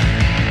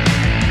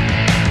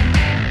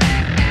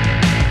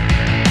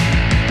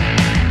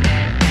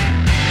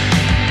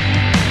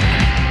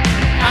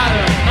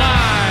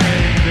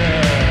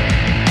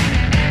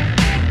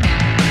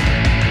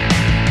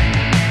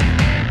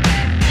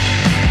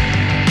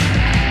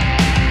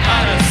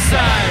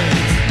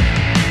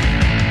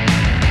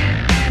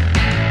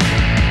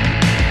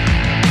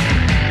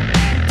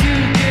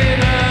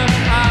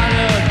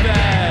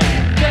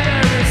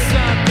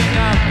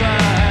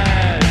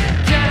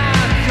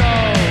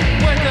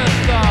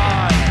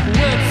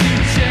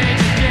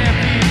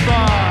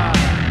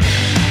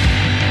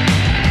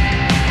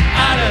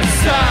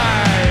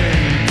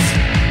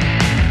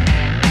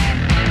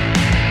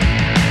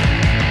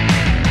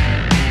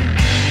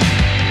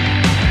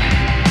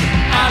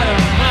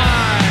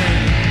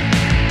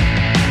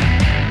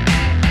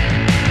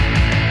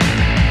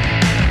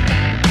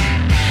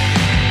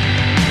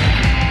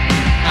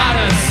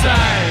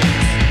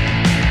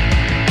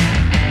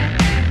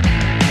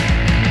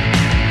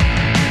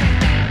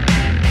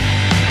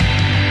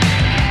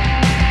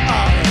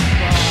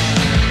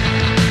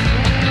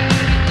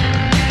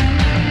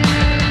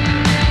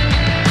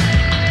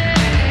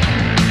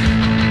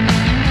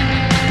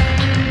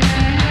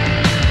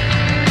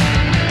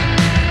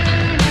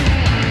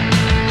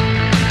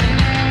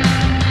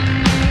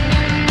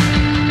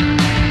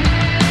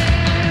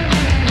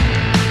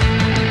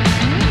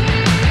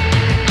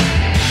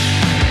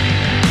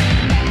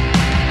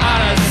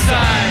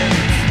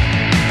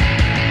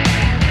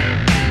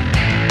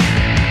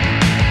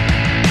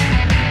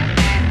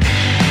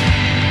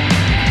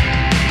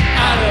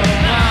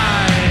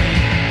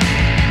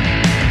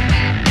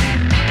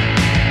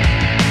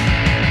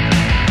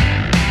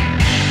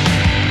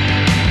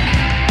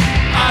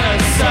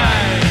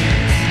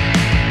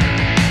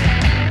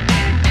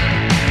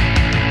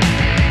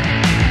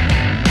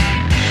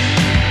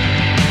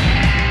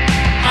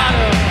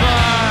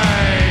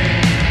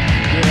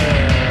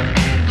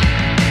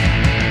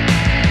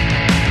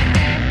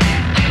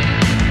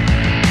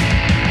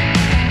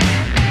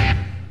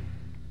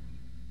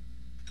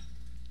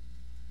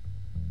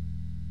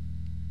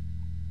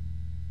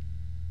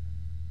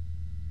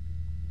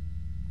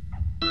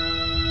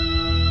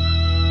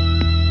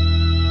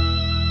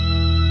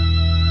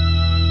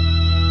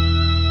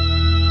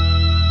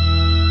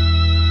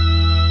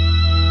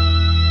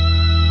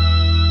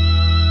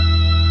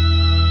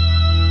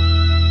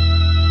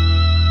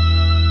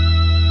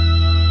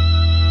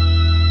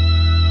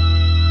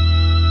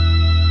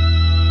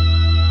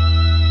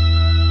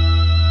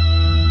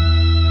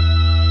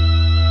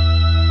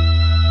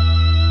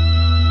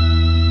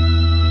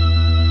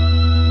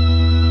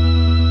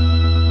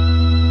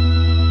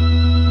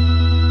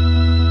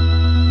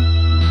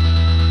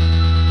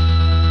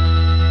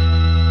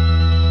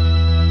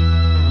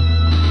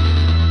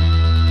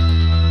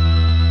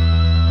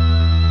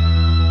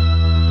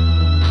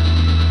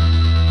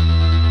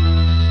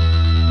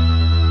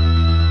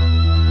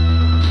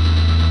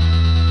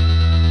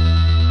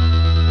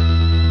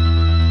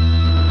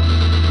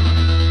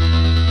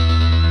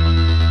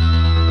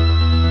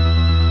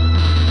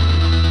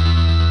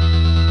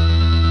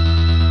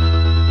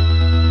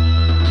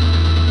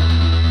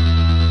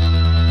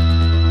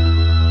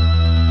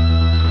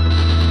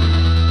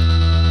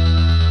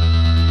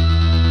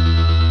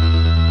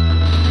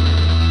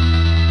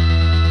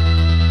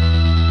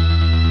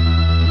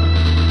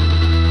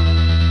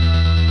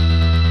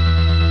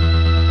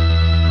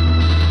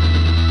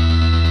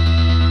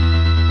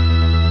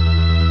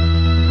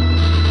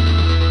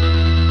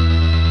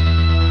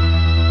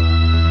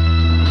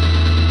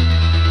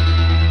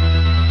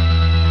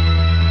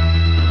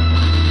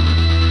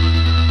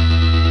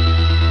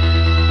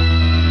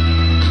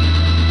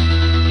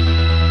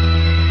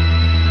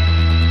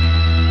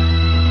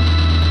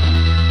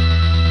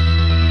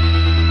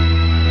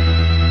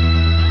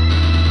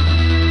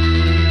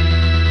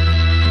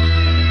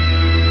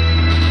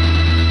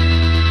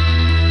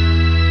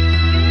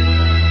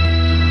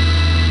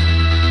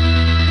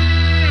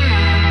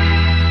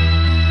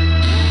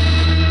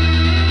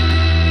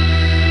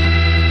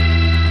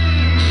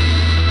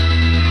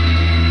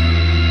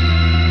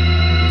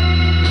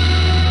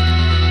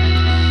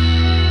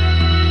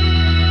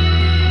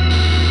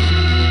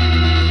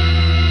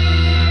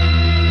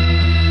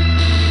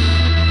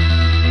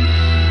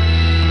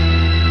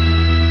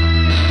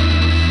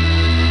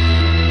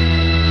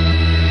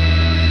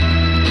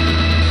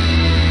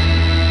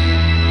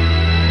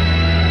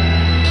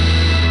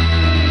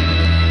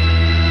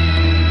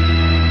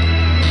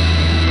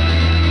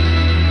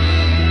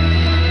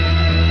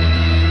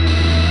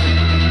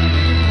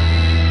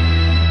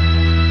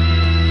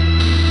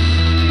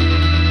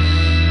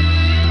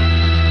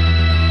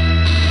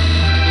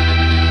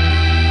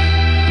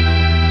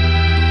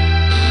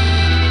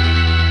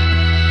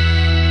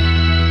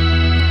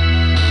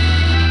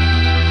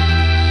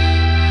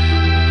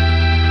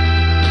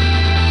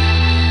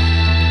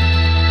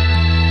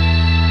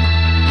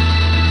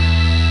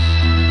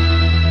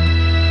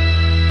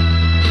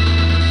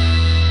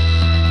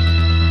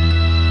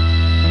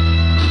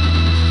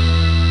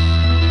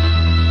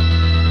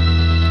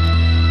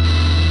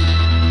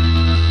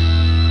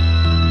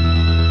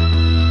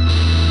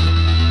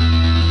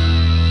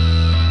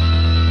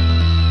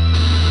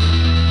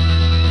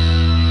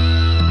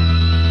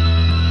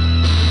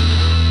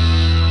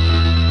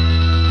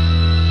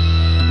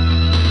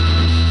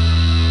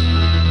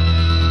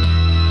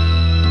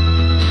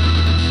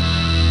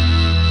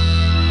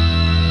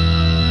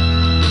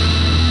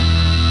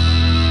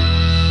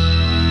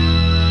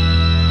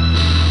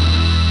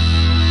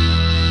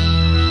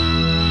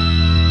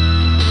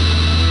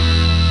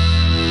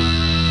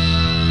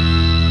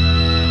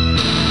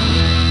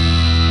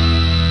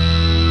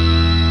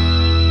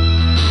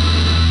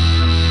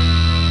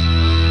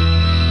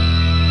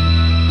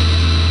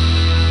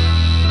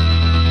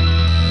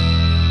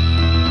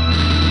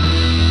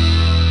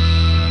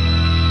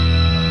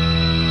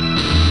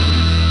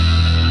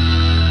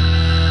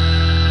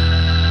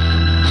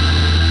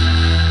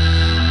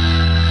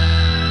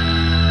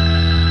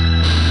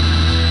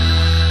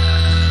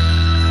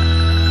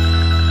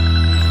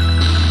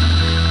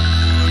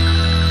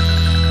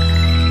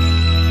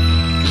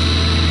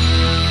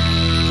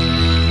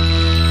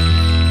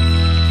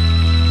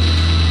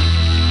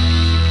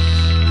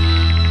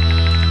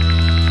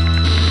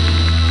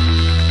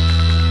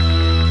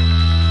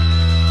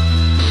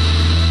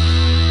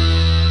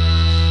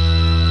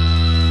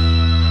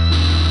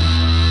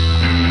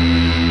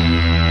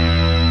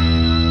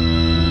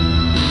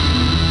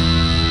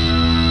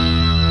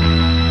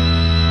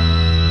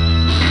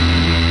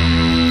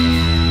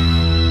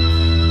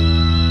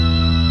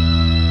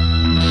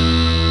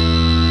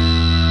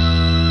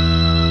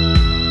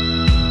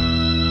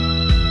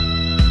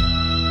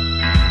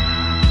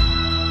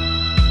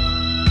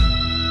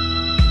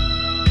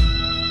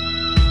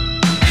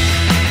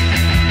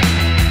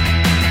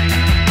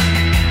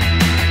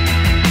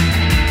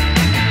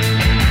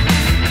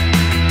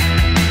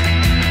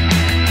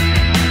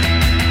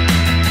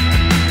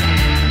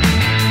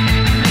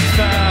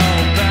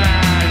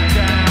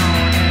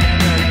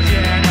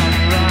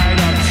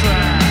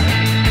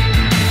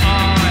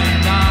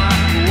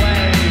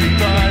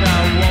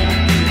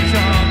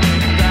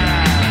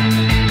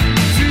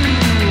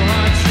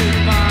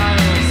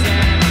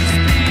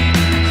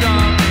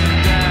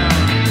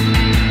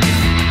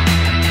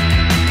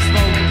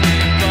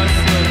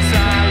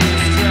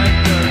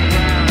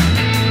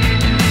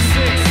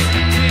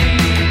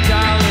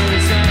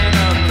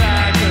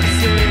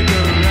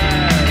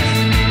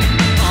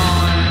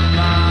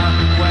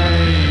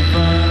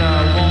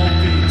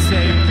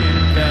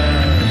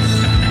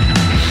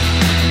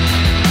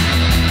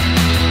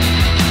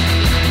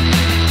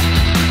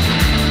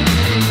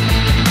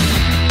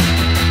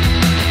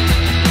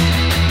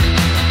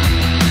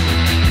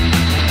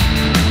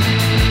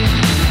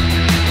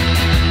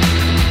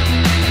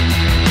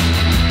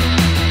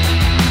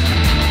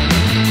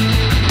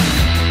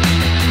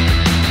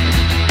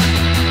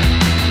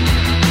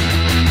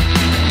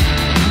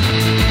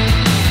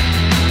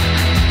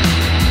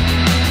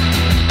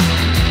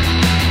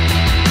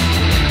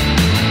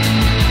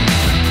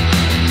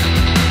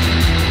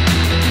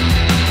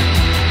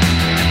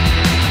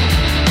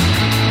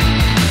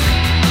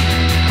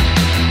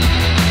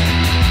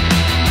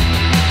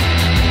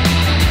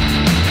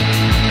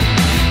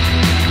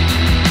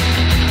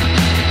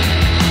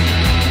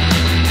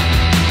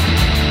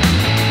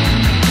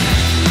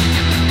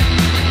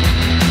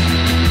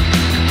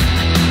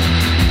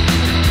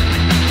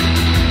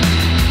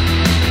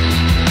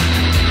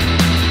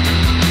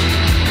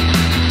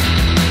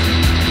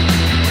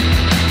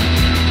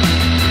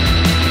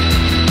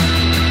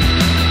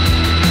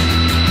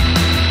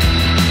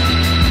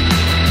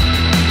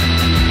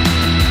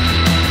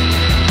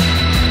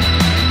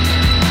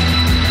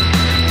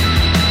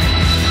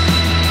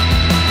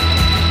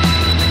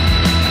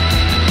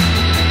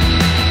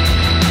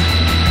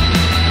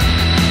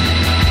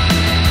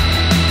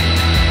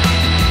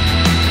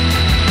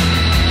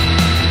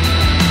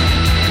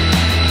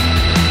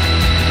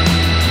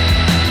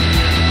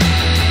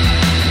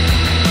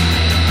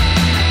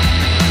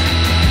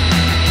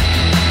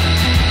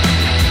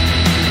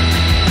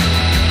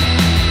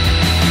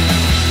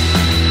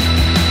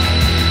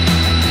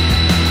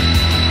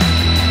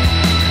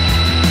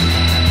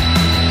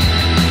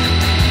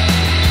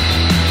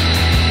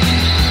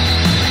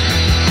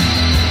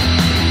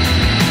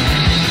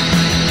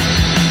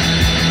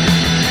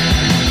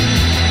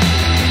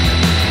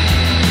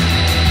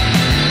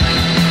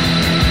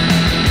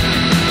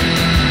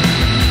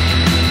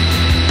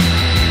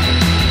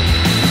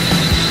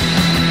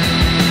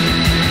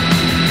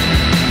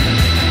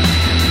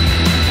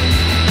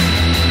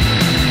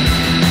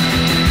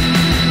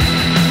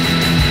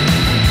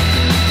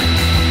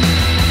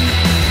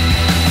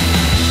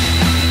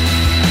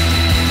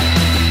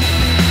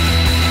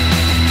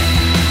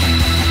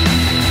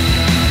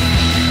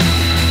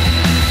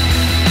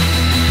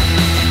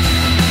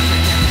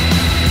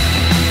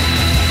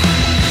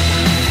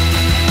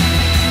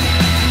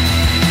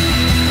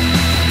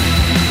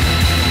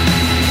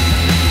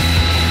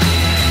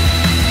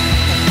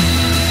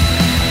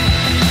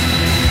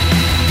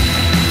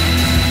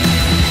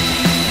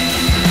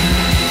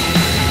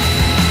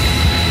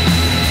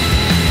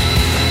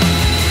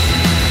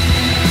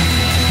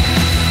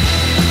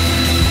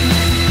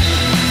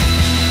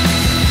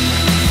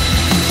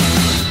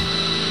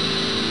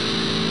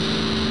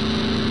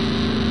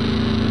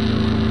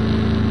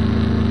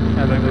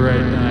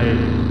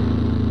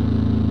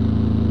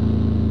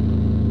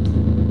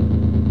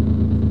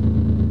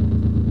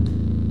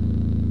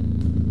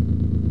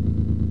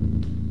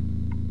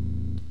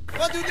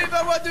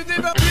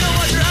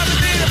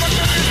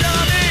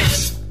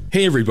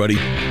Hey everybody,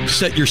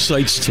 set your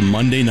sights to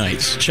Monday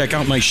nights. Check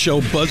out my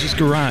show Buzz's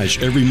Garage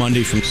every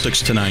Monday from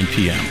 6 to 9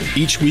 p.m.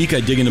 Each week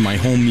I dig into my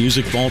home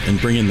music vault and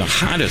bring in the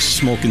hottest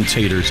smoking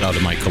taters out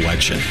of my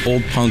collection.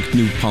 Old punk,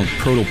 new punk,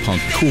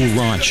 proto-punk, cool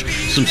raunch,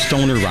 some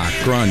stoner rock,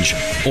 grunge,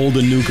 old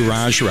and new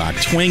garage rock,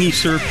 twangy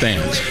surf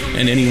bands,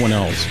 and anyone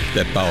else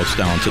that bows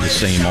down to the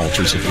same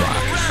altars of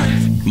rock.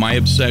 My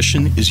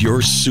obsession is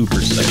your super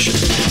session.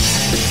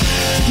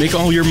 Make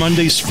all your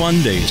Mondays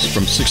fun days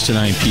from 6 to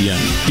 9 p.m.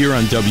 here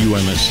on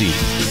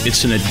WMSE.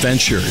 It's an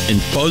adventure in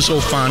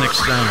buzzophonic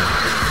sound.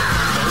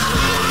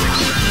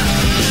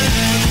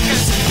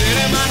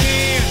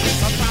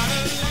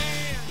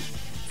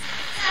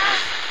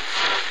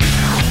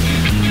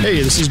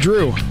 Hey, this is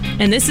Drew.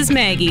 And this is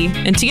Maggie.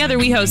 And together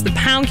we host the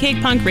Pound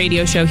Cake Punk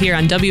radio show here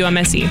on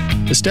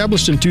WMSE.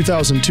 Established in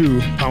 2002,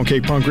 Pound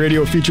Cake Punk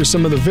Radio features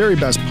some of the very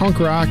best punk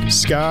rock,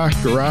 ska,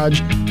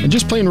 garage, and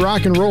just plain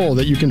rock and roll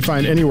that you can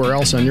find anywhere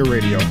else on your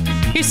radio.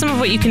 Here's some of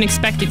what you can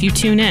expect if you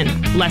tune in.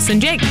 Les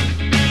and Jake.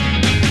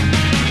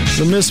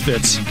 The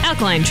Misfits.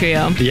 Alkaline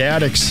Trio. The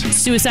Addicts.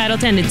 Suicidal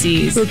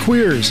Tendencies. The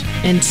Queers.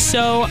 And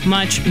so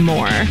much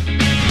more.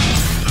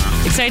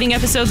 Exciting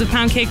episodes of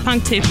Pound Cake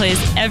Punk take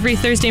place every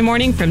Thursday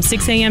morning from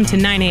 6 a.m. to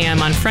 9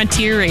 a.m. on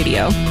Frontier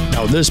Radio.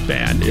 Now this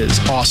band is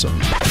awesome.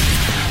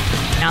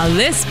 Now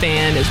this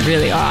band is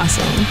really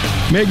awesome.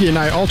 Maggie and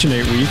I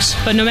alternate weeks.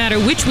 But no matter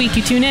which week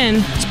you tune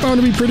in, it's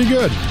bound to be pretty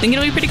good. Think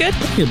it'll be pretty good? I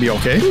think it'll be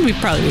okay. It'll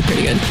probably be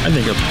pretty good. I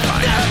think it'll be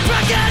fine.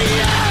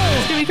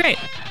 It's going to be great.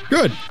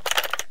 Good.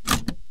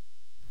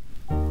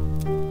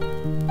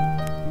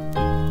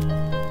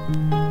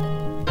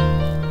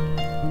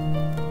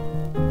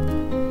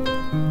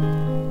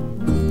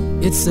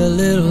 It's a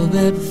little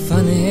bit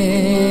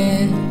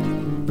funny,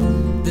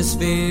 this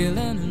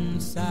feeling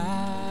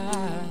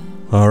inside.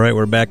 All right,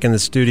 we're back in the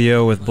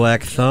studio with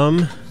Black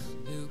Thumb.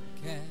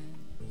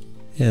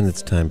 And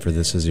it's time for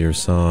This Is Your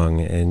Song.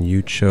 And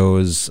you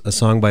chose a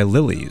song by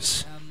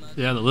Lilies.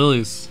 Yeah, the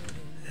Lilies.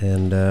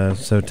 And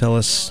so tell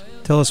us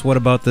what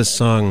about this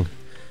song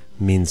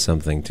means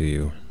something to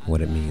you,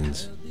 what it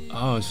means.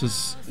 Oh, it's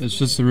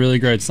just a really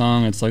great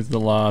song. It's like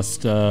the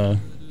lost...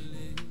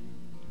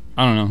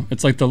 I don't know.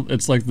 It's like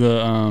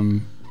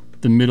the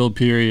middle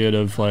period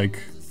of like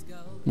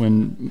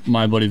when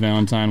My Bloody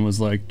Valentine was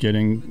like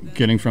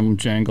getting from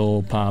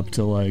jangle pop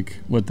to like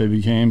what they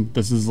became.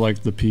 This is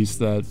like the piece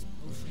that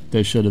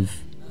they should have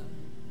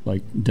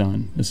like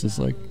done. This is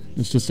like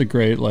it's just a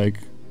great like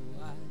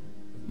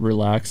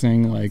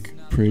relaxing like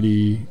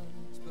pretty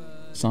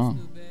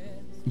song.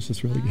 It's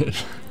just really good.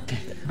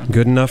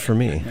 Good enough for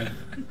me.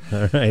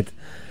 All right.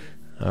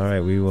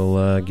 We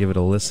will give it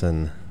a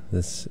listen.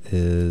 This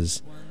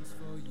is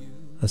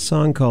a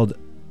song called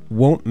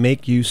Won't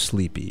Make You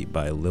Sleepy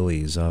by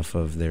Lilies off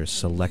of their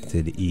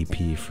Selected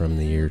EP from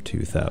the year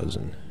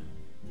 2000.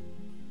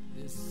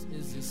 This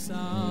is a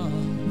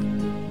song.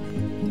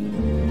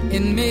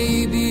 It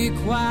may be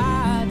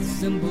quite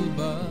simple,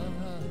 but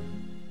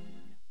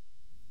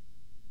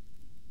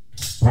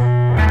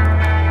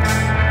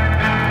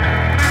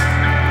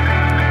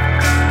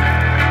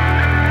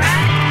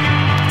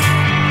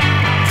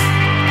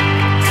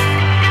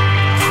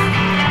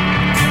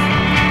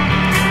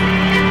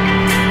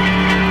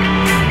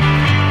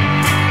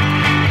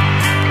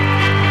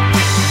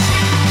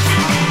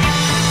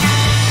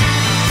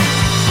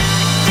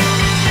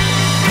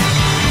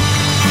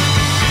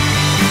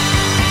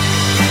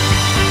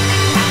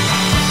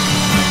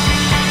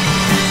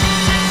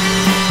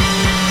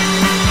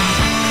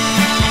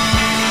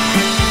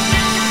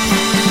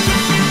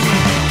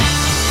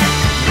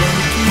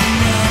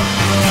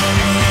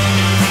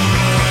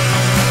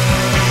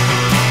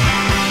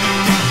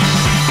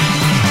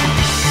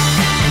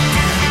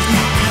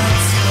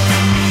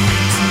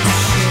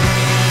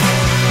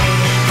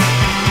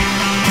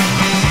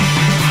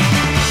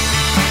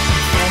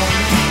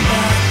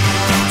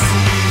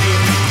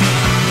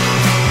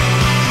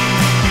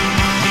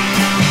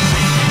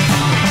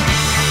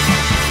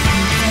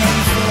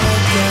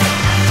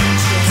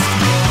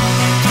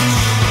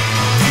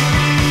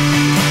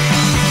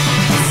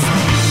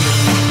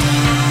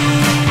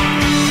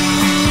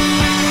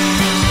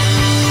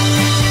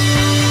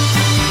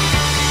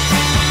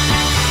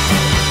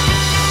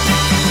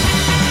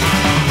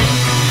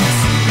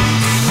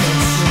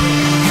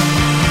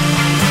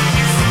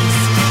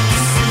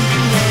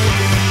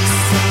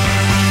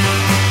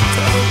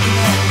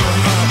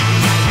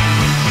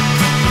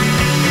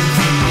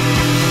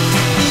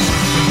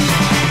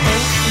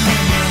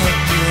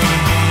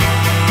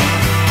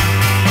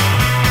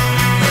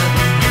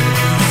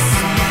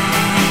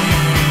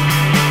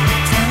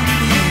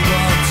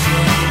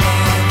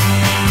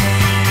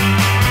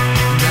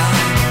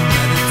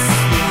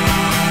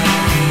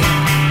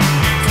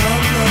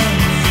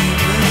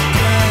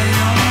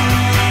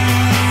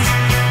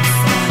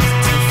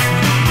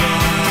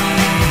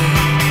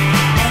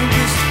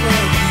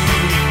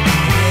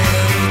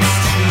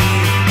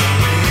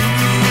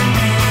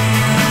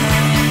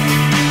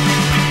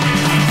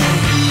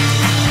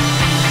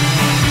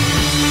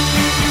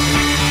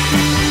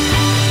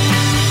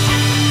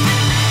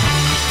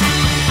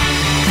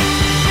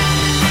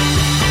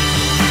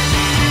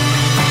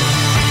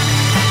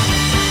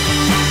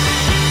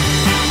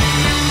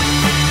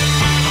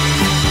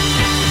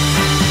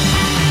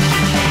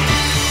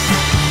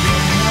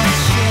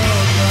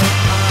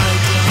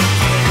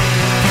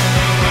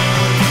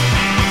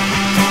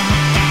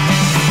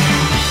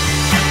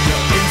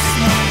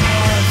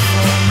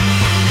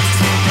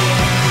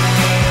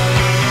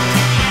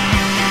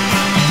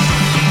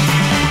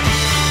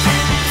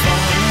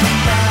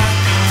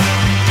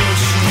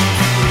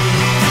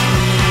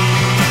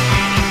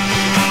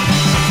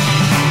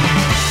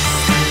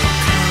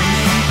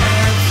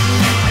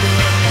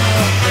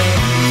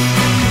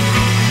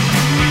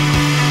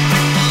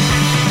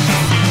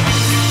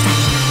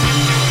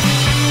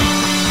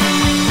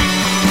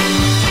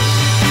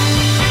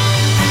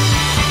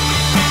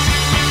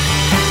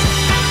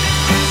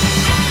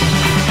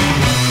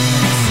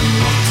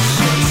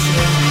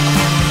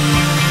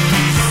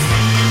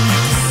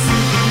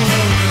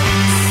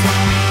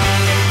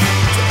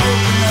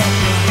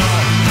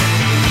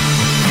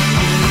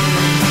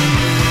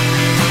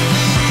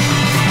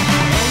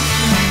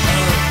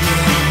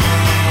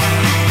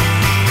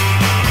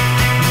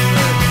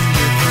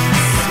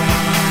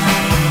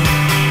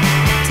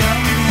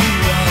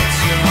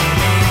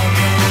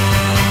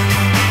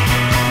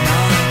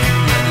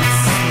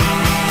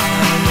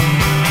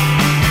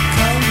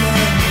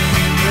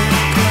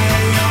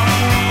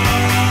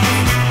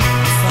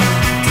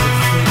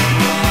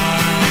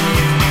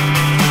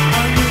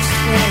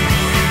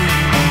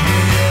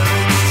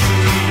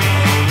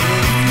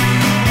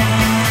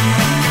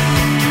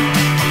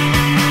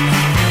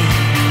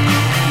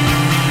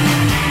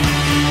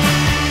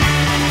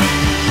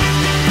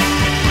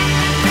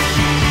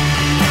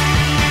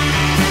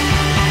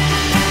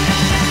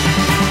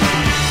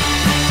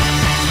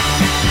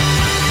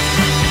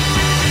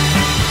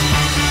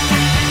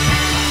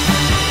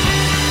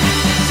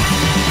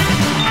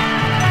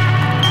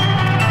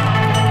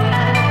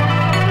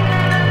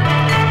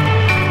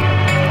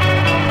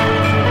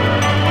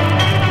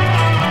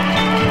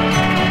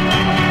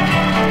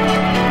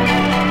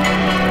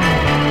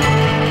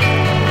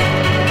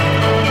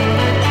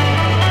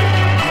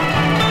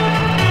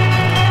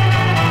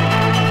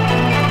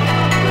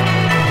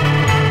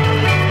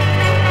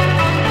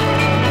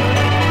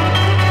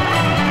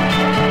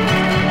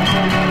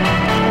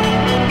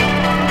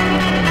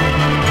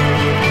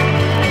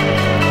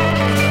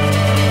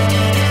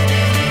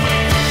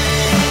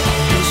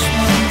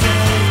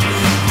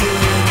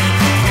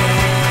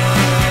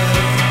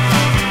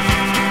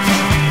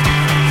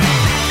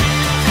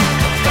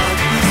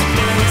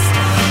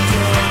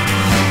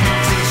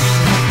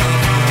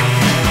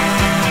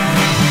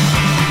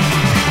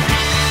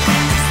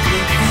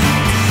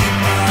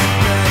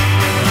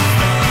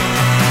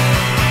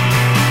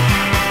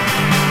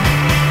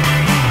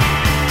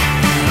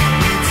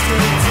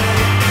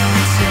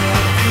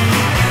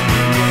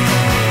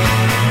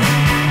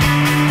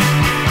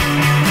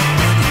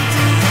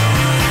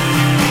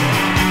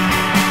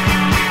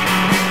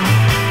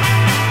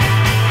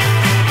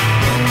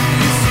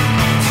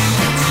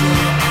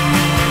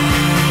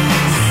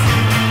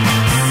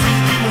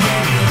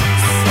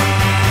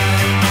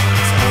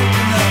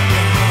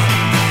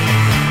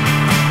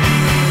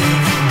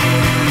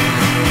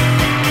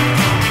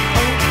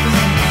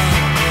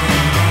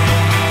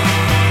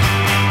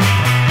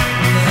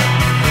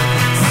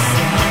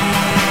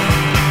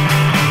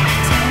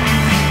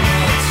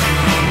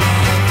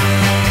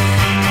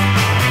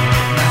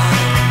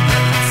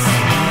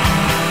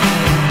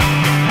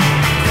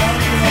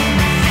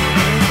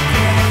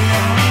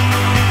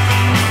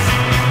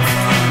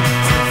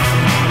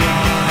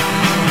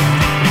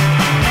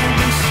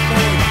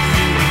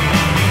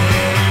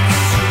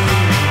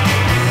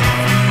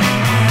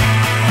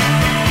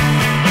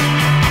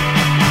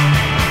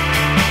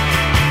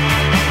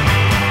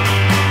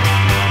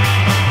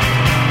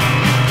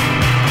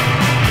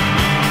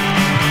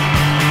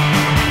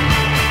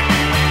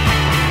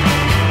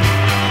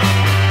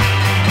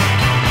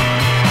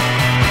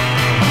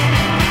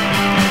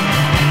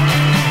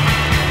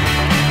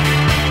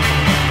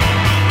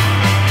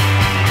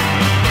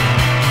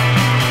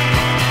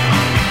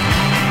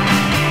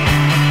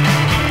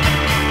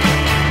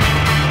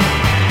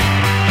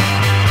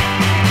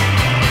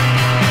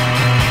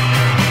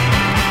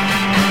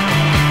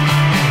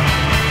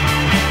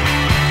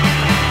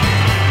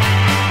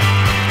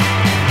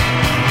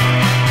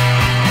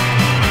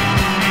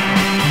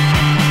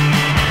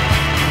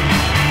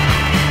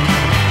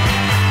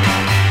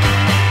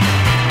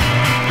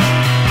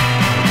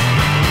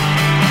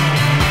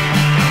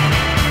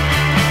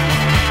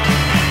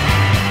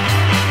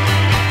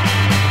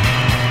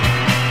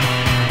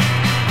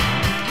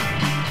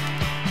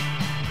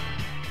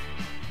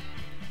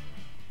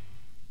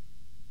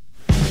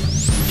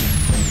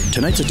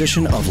Tonight's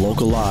edition of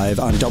Local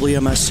Live on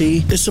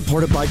WMSC is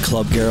supported by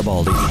Club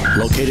Garibaldi.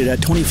 Located at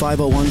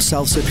 2501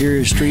 South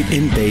Superior Street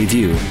in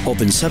Bayview.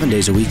 Open 7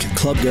 days a week,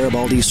 Club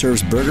Garibaldi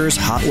serves burgers,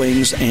 hot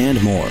wings,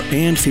 and more,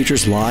 and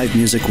features live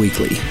music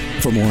weekly.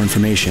 For more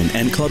information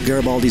and Club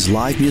Garibaldi's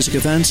live music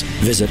events,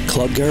 visit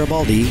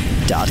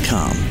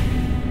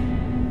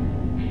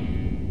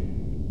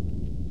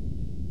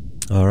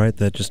clubgaribaldi.com. All right,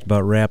 that just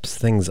about wraps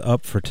things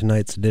up for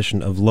tonight's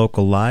edition of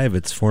Local Live.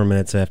 It's 4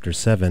 minutes after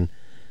 7,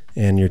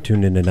 and you're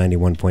tuned into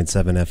 91.7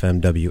 FM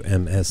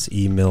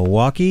WMSE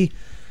Milwaukee.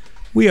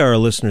 We are a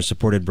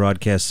listener-supported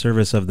broadcast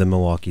service of the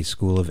Milwaukee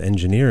School of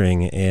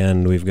Engineering,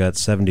 and we've got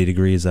 70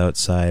 degrees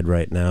outside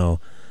right now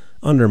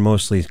under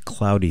mostly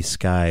cloudy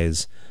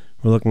skies.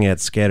 We're looking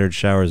at scattered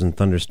showers and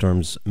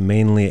thunderstorms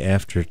mainly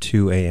after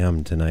 2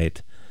 a.m.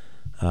 tonight.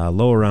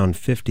 Low around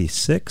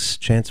 56,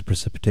 chance of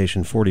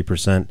precipitation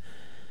 40%.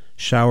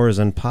 Showers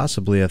and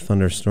possibly a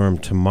thunderstorm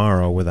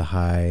tomorrow with a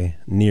high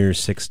near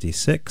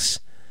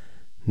 66,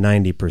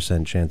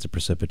 90% chance of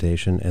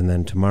precipitation. And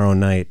then tomorrow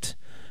night,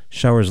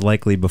 showers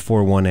likely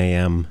before 1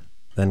 a.m.,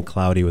 then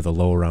cloudy with a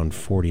low around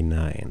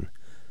 49.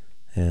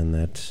 And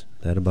that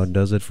about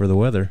does it for the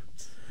weather.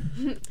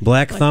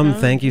 Black Thumb,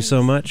 thank you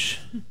so much.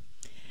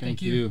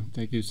 Thank you.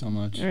 Thank you so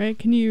much. All right,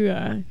 can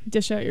you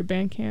dish out your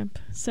Bandcamp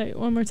site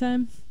one more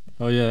time?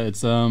 Oh, yeah,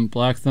 it's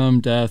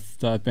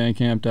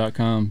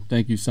blackthumbdeath.bandcamp.com.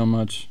 Thank you so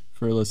much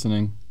for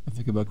listening. I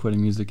think about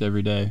quitting music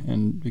every day,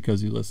 and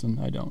because you listen,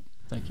 I don't.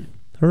 Thank you.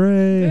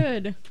 Hooray.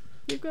 Good.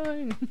 Keep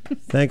going.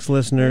 Thanks,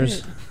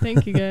 listeners. Right.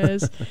 Thank you,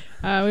 guys.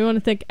 We want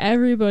to thank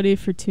everybody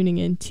for tuning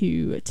in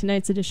to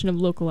tonight's edition of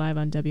Local Live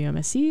on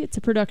WMSE. It's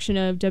a production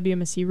of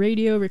WMSE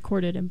Radio,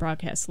 recorded and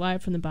broadcast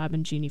live from the Bob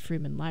and Jeannie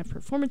Freeman Live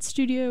Performance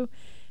Studio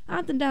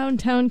at the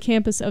downtown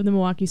campus of the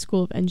Milwaukee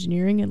School of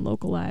Engineering. And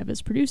Local Live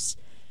is produced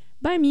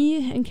by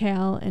me and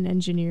Cal and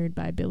engineered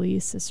by Billy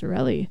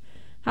Cicerelli.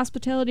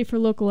 Hospitality for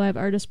Local Live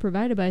artists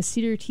provided by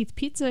Cedar Teeth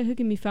Pizza, who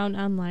can be found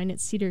online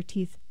at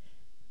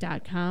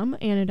cedarteeth.com,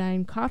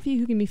 Anodyne Coffee,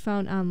 who can be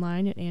found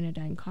online at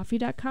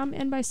anodynecoffee.com,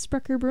 and by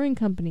Sprecher Brewing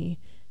Company.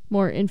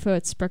 More info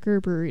at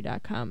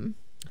sprecherbrewery.com.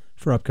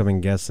 For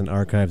upcoming guests and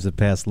archives of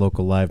past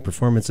Local Live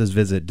performances,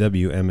 visit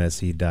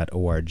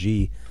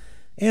WMSE.org.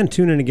 And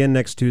tune in again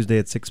next Tuesday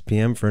at 6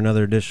 p.m. for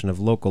another edition of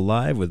Local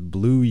Live with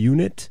Blue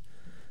Unit.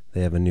 They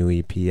have a new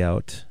EP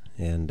out,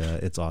 and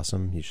it's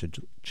awesome. You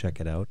should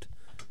check it out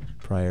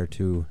prior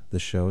to the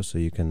show so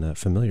you can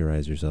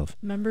familiarize yourself.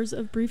 Members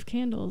of Brief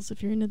Candles,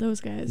 if you're into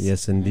those guys.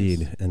 Yes,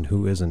 indeed. Nice. And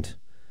who isn't?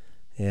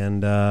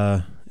 And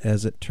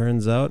as it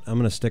turns out, I'm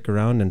going to stick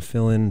around and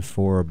fill in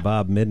for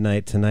Bob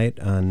Midnight tonight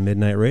on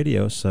Midnight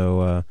Radio.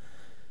 So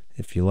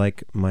if you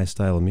like my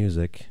style of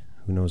music,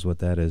 who knows what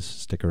that is,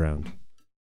 stick around.